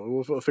 So yeah,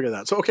 we'll figure that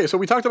out. So okay. So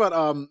we talked about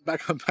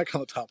back on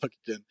the topic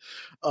again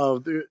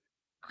of the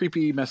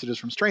creepy messages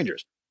from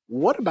strangers.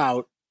 What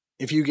about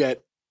if you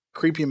get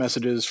creepy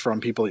messages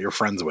from people that you're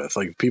friends with,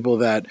 like people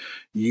that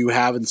you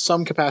have in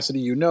some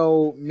capacity,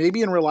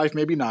 maybe in real life,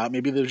 maybe not,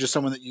 maybe there's just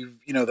someone that you've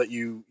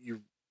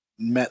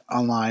met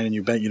online and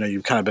you've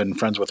kind of been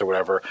friends with or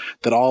whatever,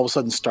 that all of a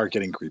sudden start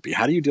getting creepy.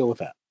 How do you deal with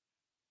that?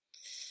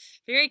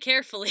 Very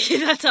carefully.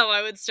 That's how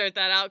I would start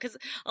that out, because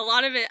a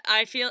lot of it,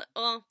 I feel,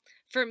 well,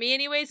 for me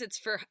anyways, it's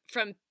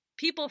from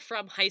people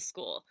from high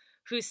school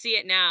who see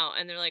it now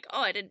and they're like,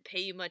 "Oh, I didn't pay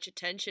you much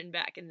attention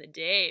back in the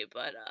day,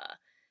 but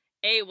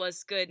A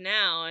was good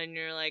now." And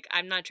you're like,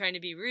 "I'm not trying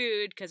to be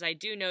rude because I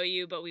do know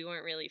you, but we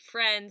weren't really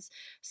friends."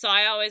 So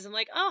I always am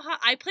like, "Oh,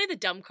 I play the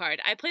dumb card."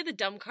 I play the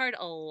dumb card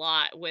a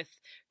lot with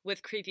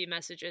creepy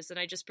messages, and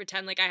I just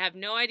pretend like I have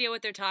no idea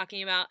what they're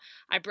talking about.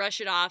 I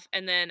brush it off,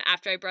 and then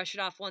after I brush it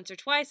off once or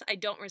twice, I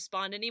don't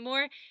respond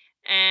anymore.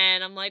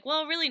 And I'm like,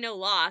 well, really no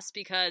loss,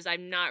 because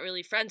I'm not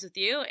really friends with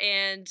you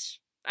and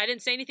I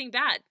didn't say anything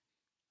bad.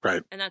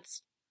 Right. And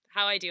that's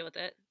how I deal with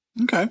it.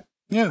 Okay.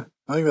 Yeah.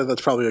 I think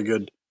that's probably a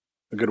good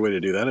way to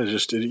do that. Is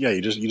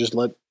you just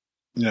let,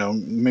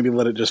 maybe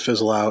let it just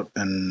fizzle out,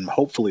 and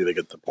hopefully they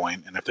get the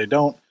point. And if they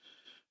don't,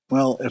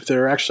 well, if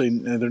they're not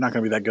going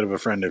to be that good of a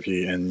friend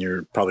and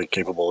you're probably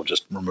capable of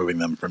just removing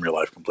them from your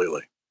life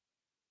completely.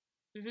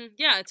 Mm-hmm.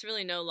 Yeah. It's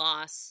really no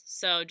loss.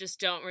 So just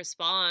don't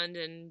respond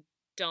and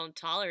don't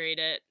tolerate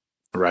it.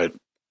 Right.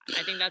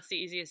 I think that's the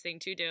easiest thing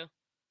to do.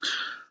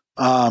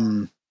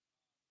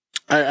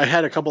 I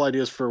had a couple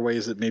ideas for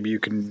ways that maybe you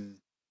can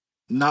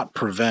not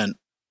prevent,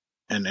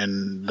 and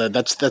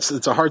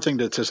it's a hard thing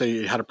to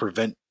say how to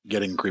prevent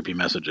getting creepy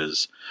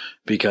messages,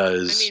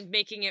 because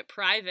making it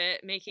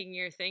private, making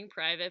your thing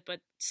private, but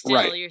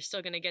still you're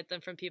still going to get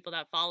them from people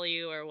that follow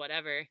you or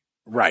whatever.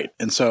 Right.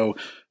 And so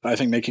I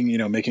think making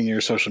your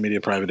social media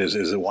private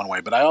is one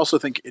way, but I also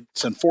think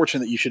it's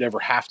unfortunate that you should ever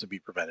have to be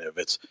preventative.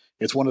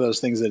 It's one of those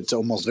things that it's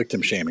almost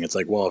victim shaming. It's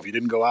like, well, if you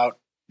didn't go out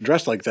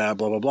dressed like that,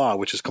 blah, blah, blah,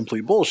 which is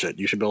complete bullshit.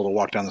 You should be able to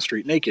walk down the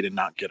street naked and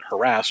not get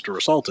harassed or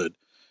assaulted.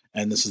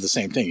 And this is the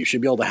same thing. You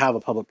should be able to have a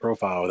public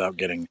profile without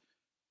getting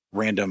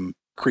random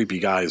creepy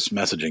guys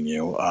messaging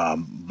you.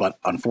 But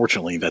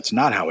unfortunately, that's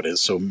not how it is.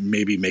 So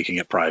maybe making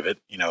it private,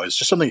 is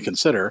just something to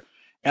consider.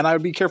 And I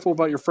would be careful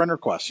about your friend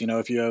requests. You know,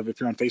 if you're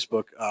on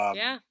Facebook,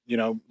 you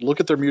know, look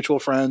at their mutual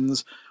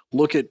friends,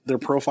 look at their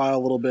profile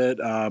a little bit.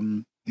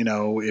 You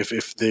know,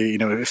 if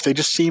they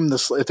just seem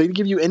this, if they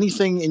give you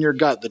anything in your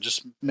gut that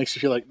just makes you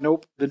feel like,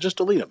 nope, then just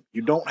delete them.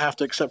 You don't have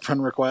to accept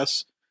friend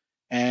requests,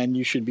 and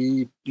you should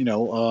be,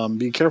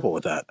 be careful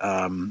with that.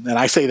 And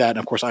I say that, and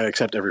of course I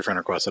accept every friend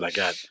request that I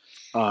get.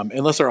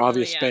 Unless they're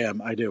obvious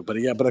spam, I do. But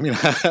I mean,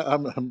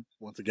 I'm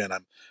once again,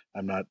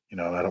 I'm not,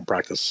 I don't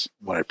practice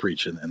what I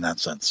preach in that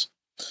sense.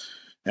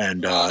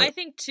 And I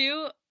think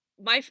too,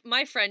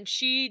 my friend,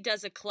 she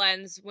does a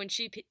cleanse when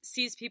she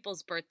sees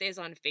people's birthdays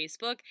on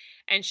Facebook,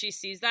 and she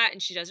sees that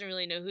and she doesn't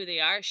really know who they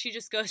are. She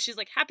just goes, she's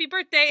like, happy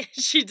birthday.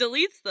 She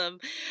deletes them.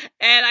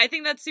 And I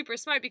think that's super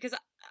smart because,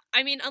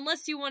 I mean,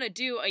 unless you want to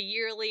do a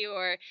yearly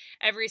or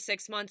every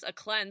 6 months a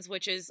cleanse,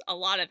 which is a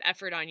lot of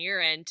effort on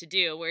your end to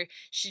do, where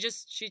she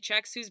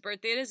checks whose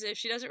birthday it is. If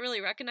she doesn't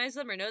really recognize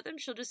them or know them,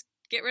 she'll just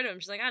get rid of them.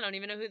 She's like, I don't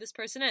even know who this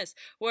person is.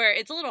 Where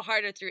it's a little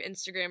harder through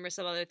Instagram or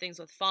some other things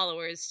with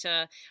followers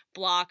to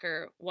block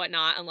or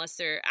whatnot, unless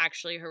they're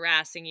actually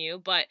harassing you.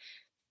 But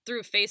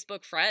through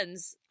Facebook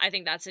friends, I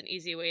think that's an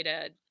easy way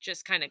to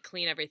just kind of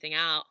clean everything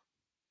out.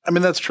 I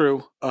mean, that's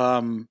true.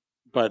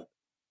 But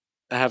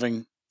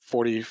having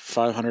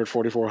 4,500,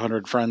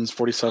 4,400 friends,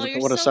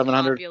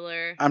 700.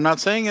 Popular. I'm not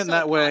saying it in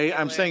that way.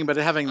 I'm saying, but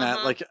having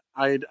that, like,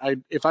 I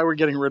if I were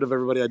getting rid of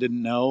everybody I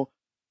didn't know,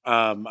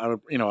 I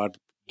would, I'd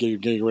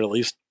get rid of at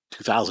least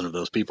 2,000 of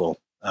those people,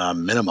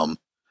 minimum.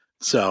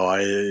 So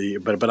I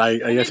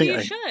think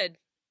you should.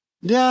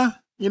 Yeah,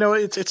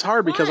 it's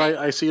hard because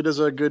I see it as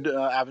a good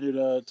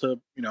avenue to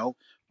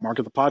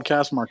market the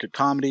podcast, market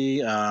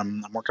comedy.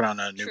 I'm working on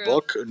a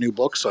new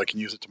book, so I can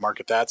use it to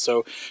market that.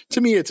 So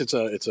to me, it's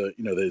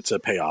a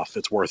payoff.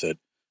 It's worth it.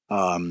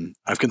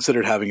 I've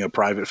considered having a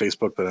private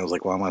Facebook, but I was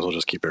like, well, I might as well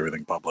just keep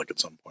everything public at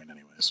some point,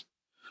 anyways.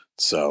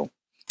 So,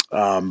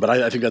 but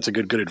I think that's a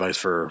good advice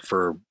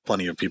for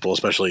plenty of people,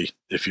 especially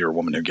if you're a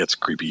woman who gets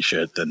creepy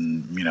shit.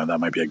 Then that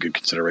might be a good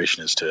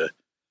consideration, is to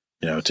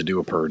to do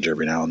a purge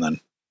every now and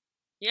then.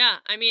 Yeah,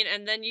 I mean,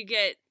 and then you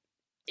get,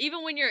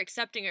 even when you're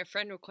accepting a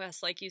friend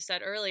request, like you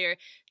said earlier,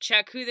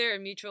 check who their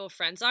mutual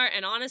friends are.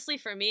 And honestly,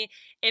 for me,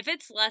 if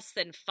it's less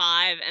than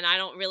 5 and I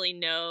don't really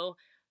know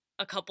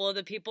a couple of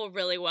the people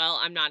really well,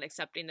 I'm not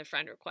accepting the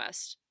friend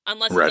request.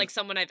 Unless it's like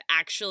someone I've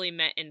actually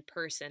met in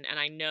person and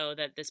I know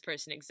that this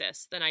person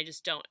exists, then I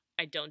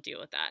don't deal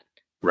with that.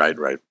 Right.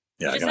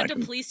 Yeah, you just have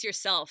to police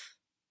yourself.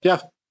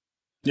 Yeah,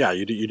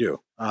 you do.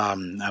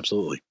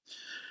 Absolutely.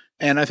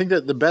 And I think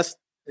that the best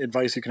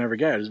advice you can ever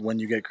get is when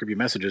you get creepy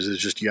messages is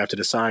just, you have to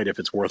decide if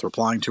it's worth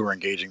replying to or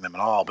engaging them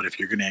at all. But if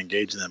you're going to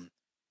engage them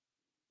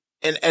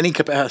in any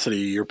capacity,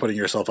 you're putting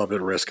yourself up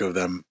at risk of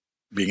them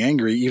being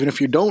angry, even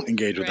if you don't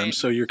engage with them.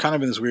 So you're kind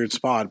of in this weird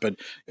spot, but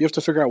you have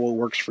to figure out what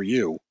works for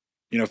you.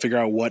 Figure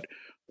out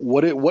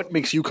what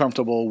makes you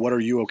comfortable. What are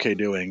you okay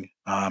doing?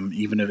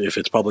 Even if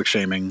it's public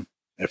shaming,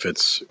 if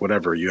it's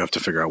whatever, you have to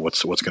figure out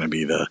what's going to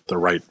be the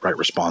right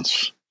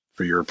response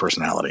for your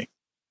personality.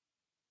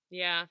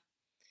 Yeah.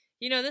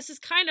 This is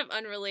kind of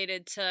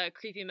unrelated to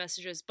creepy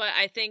messages, but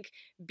I think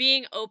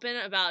being open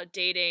about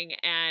dating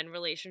and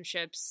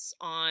relationships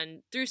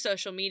through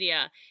social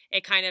media,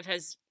 it kind of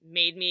has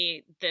made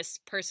me this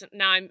person.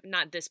 Now I'm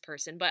not this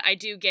person, but I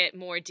do get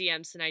more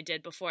DMs than I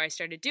did before I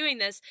started doing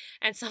this.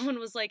 And someone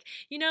was like,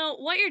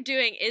 what you're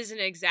doing isn't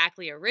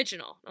exactly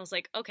original. I was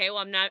like, okay,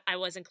 well, I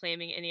wasn't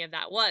claiming any of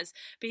that was.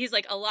 But he's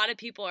like, a lot of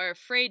people are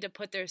afraid to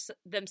put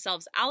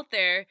themselves out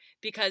there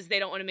because they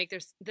don't want to make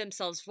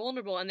themselves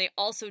vulnerable. And they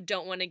also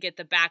don't want to get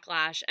the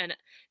backlash and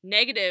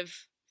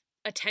negative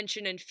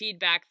attention and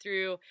feedback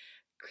through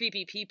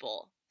creepy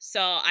people.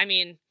 So, I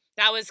mean,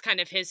 that was kind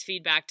of his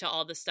feedback to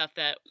all the stuff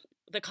that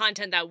the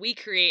content that we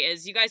create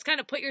is you guys kind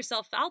of put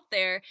yourself out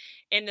there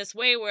in this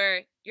way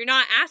where you're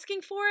not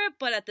asking for it,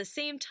 but at the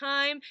same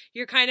time,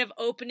 you're kind of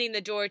opening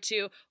the door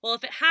to, well,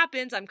 if it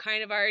happens, I'm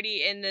kind of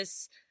already in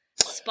this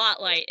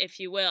spotlight, if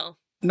you will.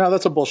 No,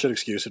 that's a bullshit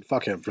excuse. And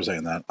fuck him for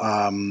saying that.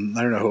 I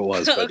don't know who it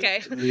was. But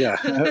okay. Yeah.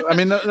 I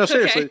mean, no,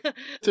 seriously.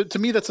 Okay. To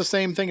me, that's the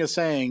same thing as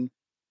saying,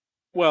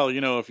 well,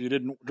 if you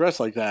didn't dress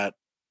like that,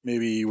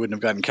 maybe you wouldn't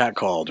have gotten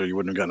catcalled or you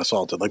wouldn't have gotten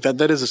assaulted. Like that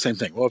is the same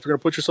thing. Well, if you're going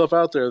to put yourself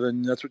out there,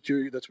 then that's what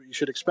you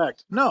should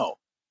expect. No,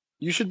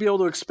 you should be able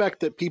to expect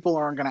that people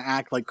aren't going to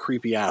act like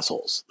creepy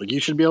assholes. Like, you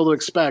should be able to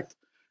expect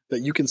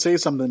that you can say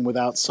something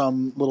without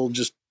some little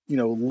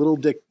little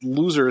dick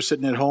loser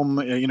sitting at home,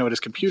 at his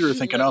computer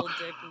thinking,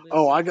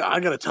 I got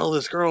to tell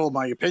this girl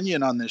my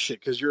opinion on this shit,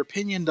 because your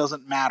opinion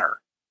doesn't matter.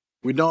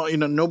 We don't,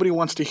 nobody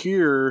wants to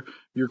hear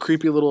your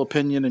creepy little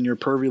opinion and your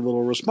pervy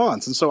little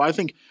response. And so I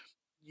think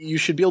you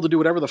should be able to do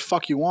whatever the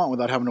fuck you want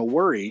without having to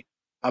worry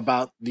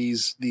about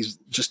these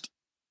just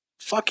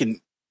fucking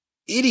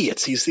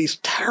idiots. These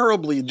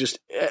terribly just,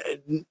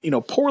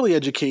 poorly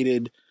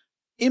educated,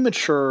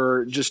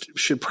 immature, just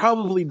should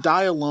probably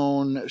die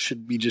alone,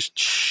 should be just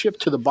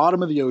shipped to the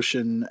bottom of the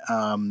ocean.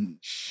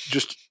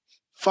 Just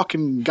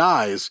fucking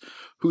guys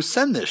who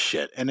send this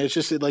shit. And it's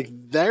just like,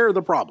 they're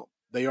the problem.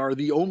 They are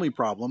the only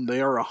problem.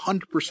 They are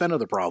 100% of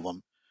the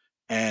problem.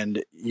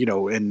 and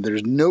and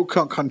there's no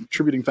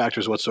contributing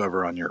factors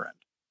whatsoever on your end.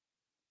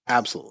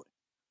 Absolutely.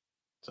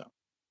 So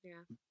yeah.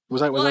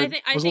 Was I a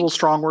little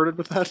strong worded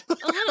with that?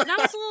 That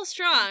was a little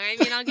strong. I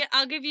mean,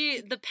 I'll give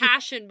you the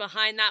passion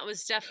behind that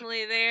was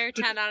definitely there.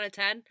 10 out of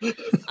 10. But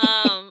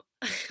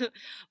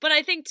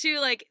I think too,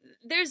 like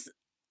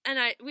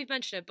we've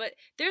mentioned it, but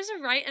there's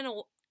a right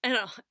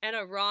and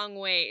a wrong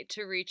way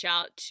to reach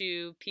out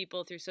to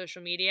people through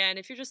social media. And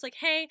if you're just like,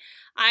 hey,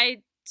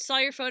 I saw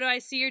your photo, I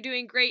see you're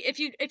doing great.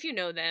 If you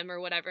know them or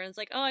whatever, and it's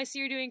like, oh, I see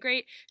you're doing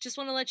great. Just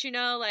want to let you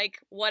know, like,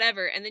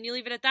 whatever. And then you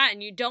leave it at that,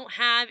 and you don't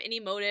have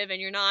any motive,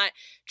 and you're not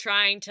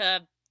trying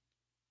to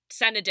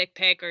send a dick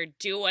pic or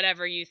do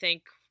whatever you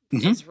think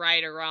is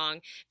right or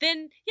wrong.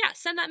 Then yeah,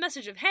 send that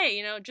message of,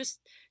 hey, just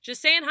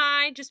saying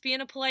hi, just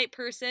being a polite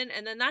person,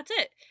 and then that's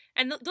it.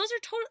 And those are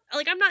total.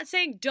 Like, I'm not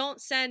saying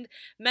don't send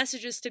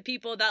messages to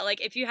people that,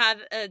 like, if you have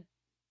a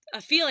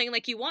feeling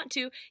like you want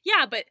to,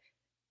 yeah, but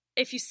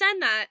if you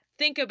send that,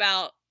 think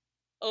about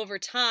over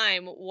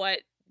time what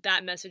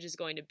that message is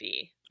going to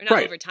be. Or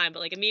not over time, but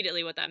like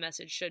immediately what that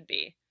message should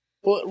be.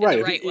 Well,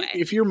 right.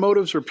 If your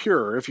motives are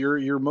pure, if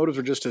your motives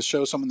are just to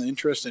show someone the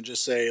interest and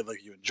just say,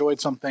 like, you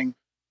enjoyed something,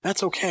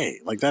 that's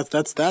okay. Like,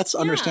 that's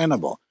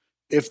understandable.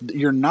 If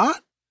you're not,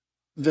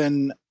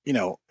 then,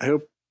 I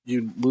hope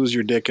you lose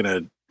your dick in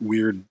a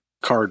weird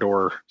car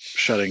door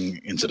shutting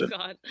incident. Oh,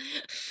 God.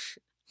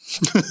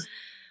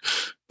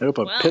 I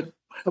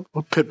hope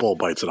a pit bull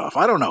bites it off.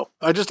 I don't know.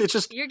 It's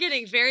just you're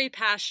getting very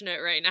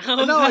passionate right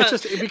now. No, it's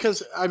just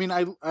because I mean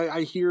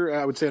I hear,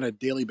 I would say on a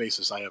daily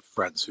basis, I have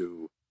friends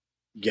who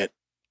get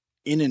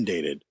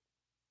inundated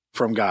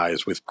from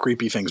guys with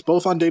creepy things,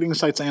 both on dating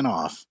sites and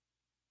off.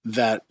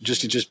 That it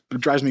just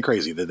drives me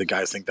crazy that the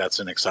guys think that's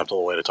an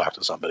acceptable way to talk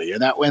to somebody,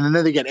 and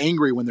then they get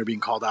angry when they're being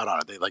called out on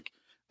it.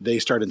 They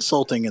start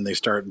insulting and they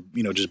start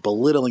just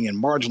belittling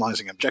and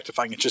marginalizing,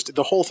 objectifying. It's just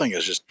the whole thing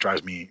just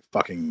drives me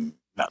fucking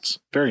nuts.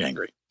 Very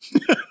angry.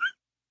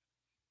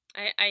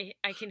 I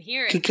can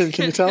hear it. Can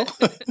you tell?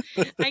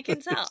 I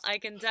can tell. I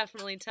can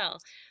definitely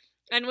tell.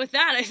 And with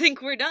that, I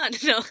think we're done.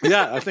 No.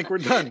 Yeah, I think we're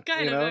done.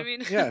 Kind of, I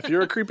mean. Yeah, if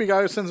you're a creepy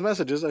guy who sends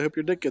messages, I hope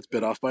your dick gets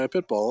bit off by a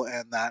pit bull,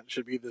 and that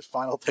should be the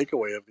final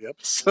takeaway of the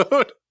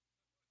episode.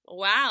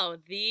 Wow,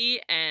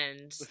 the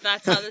end.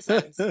 That's how this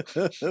ends.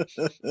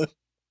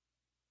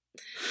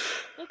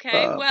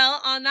 Okay, well,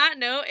 on that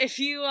note, if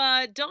you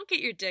don't get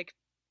your dick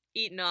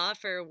eaten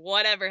off or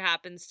whatever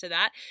happens to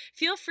that,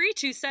 feel free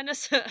to send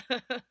us feel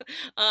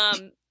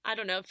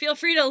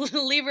free to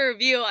leave a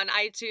review on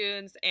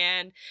iTunes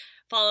and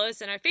follow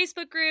us in our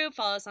Facebook group,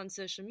 follow us on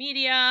social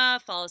media,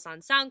 follow us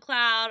on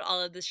SoundCloud,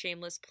 all of the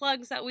shameless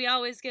plugs that we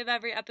always give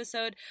every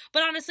episode.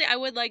 But honestly, I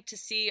would like to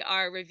see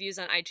our reviews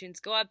on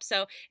iTunes go up.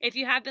 So if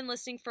you have been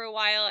listening for a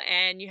while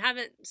and you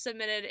haven't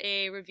submitted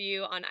a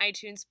review on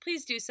iTunes,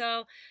 please do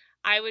so.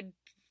 I would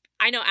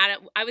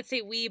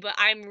say but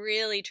I'm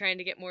really trying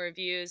to get more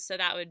reviews, so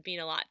that would mean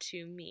a lot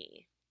to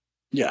me.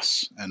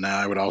 Yes, and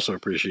I would also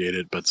appreciate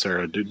it, but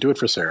Sarah, do it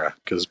for Sarah,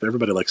 because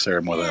everybody likes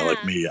Sarah more than I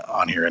like me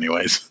on here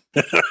anyways.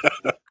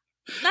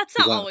 That's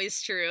not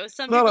always true.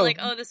 Some people are like,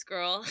 oh, this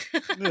girl.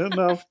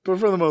 No, but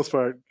for the most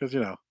part, because,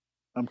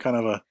 I'm kind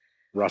of a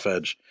rough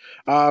edge.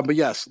 But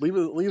yes, leave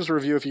us a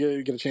review if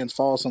you get a chance.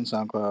 Follow us on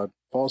SoundCloud,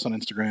 follow us on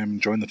Instagram,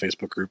 join the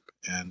Facebook group,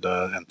 and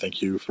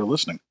thank you for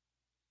listening.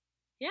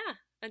 Yeah,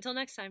 until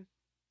next time.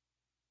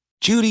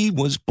 Judy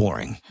was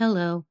boring.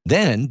 Hello.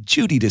 Then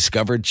Judy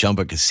discovered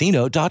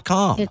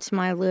ChumbaCasino.com. It's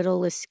my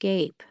little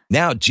escape.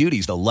 Now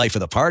Judy's the life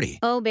of the party.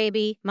 Oh,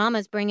 baby,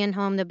 mama's bringing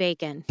home the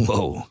bacon.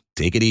 Whoa,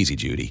 take it easy,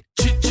 Judy.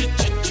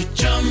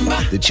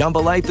 The Chumba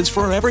life is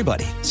for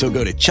everybody. So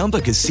go to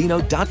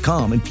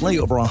ChumbaCasino.com and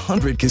play over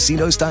 100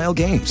 casino-style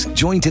games.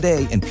 Join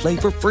today and play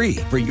for free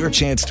for your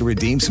chance to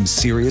redeem some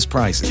serious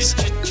prizes.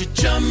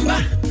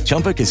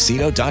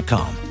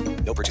 ChumbaCasino.com.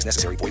 No purchase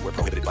necessary. Void where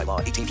prohibited by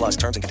law. 18+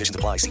 terms and conditions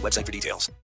apply. See website for details.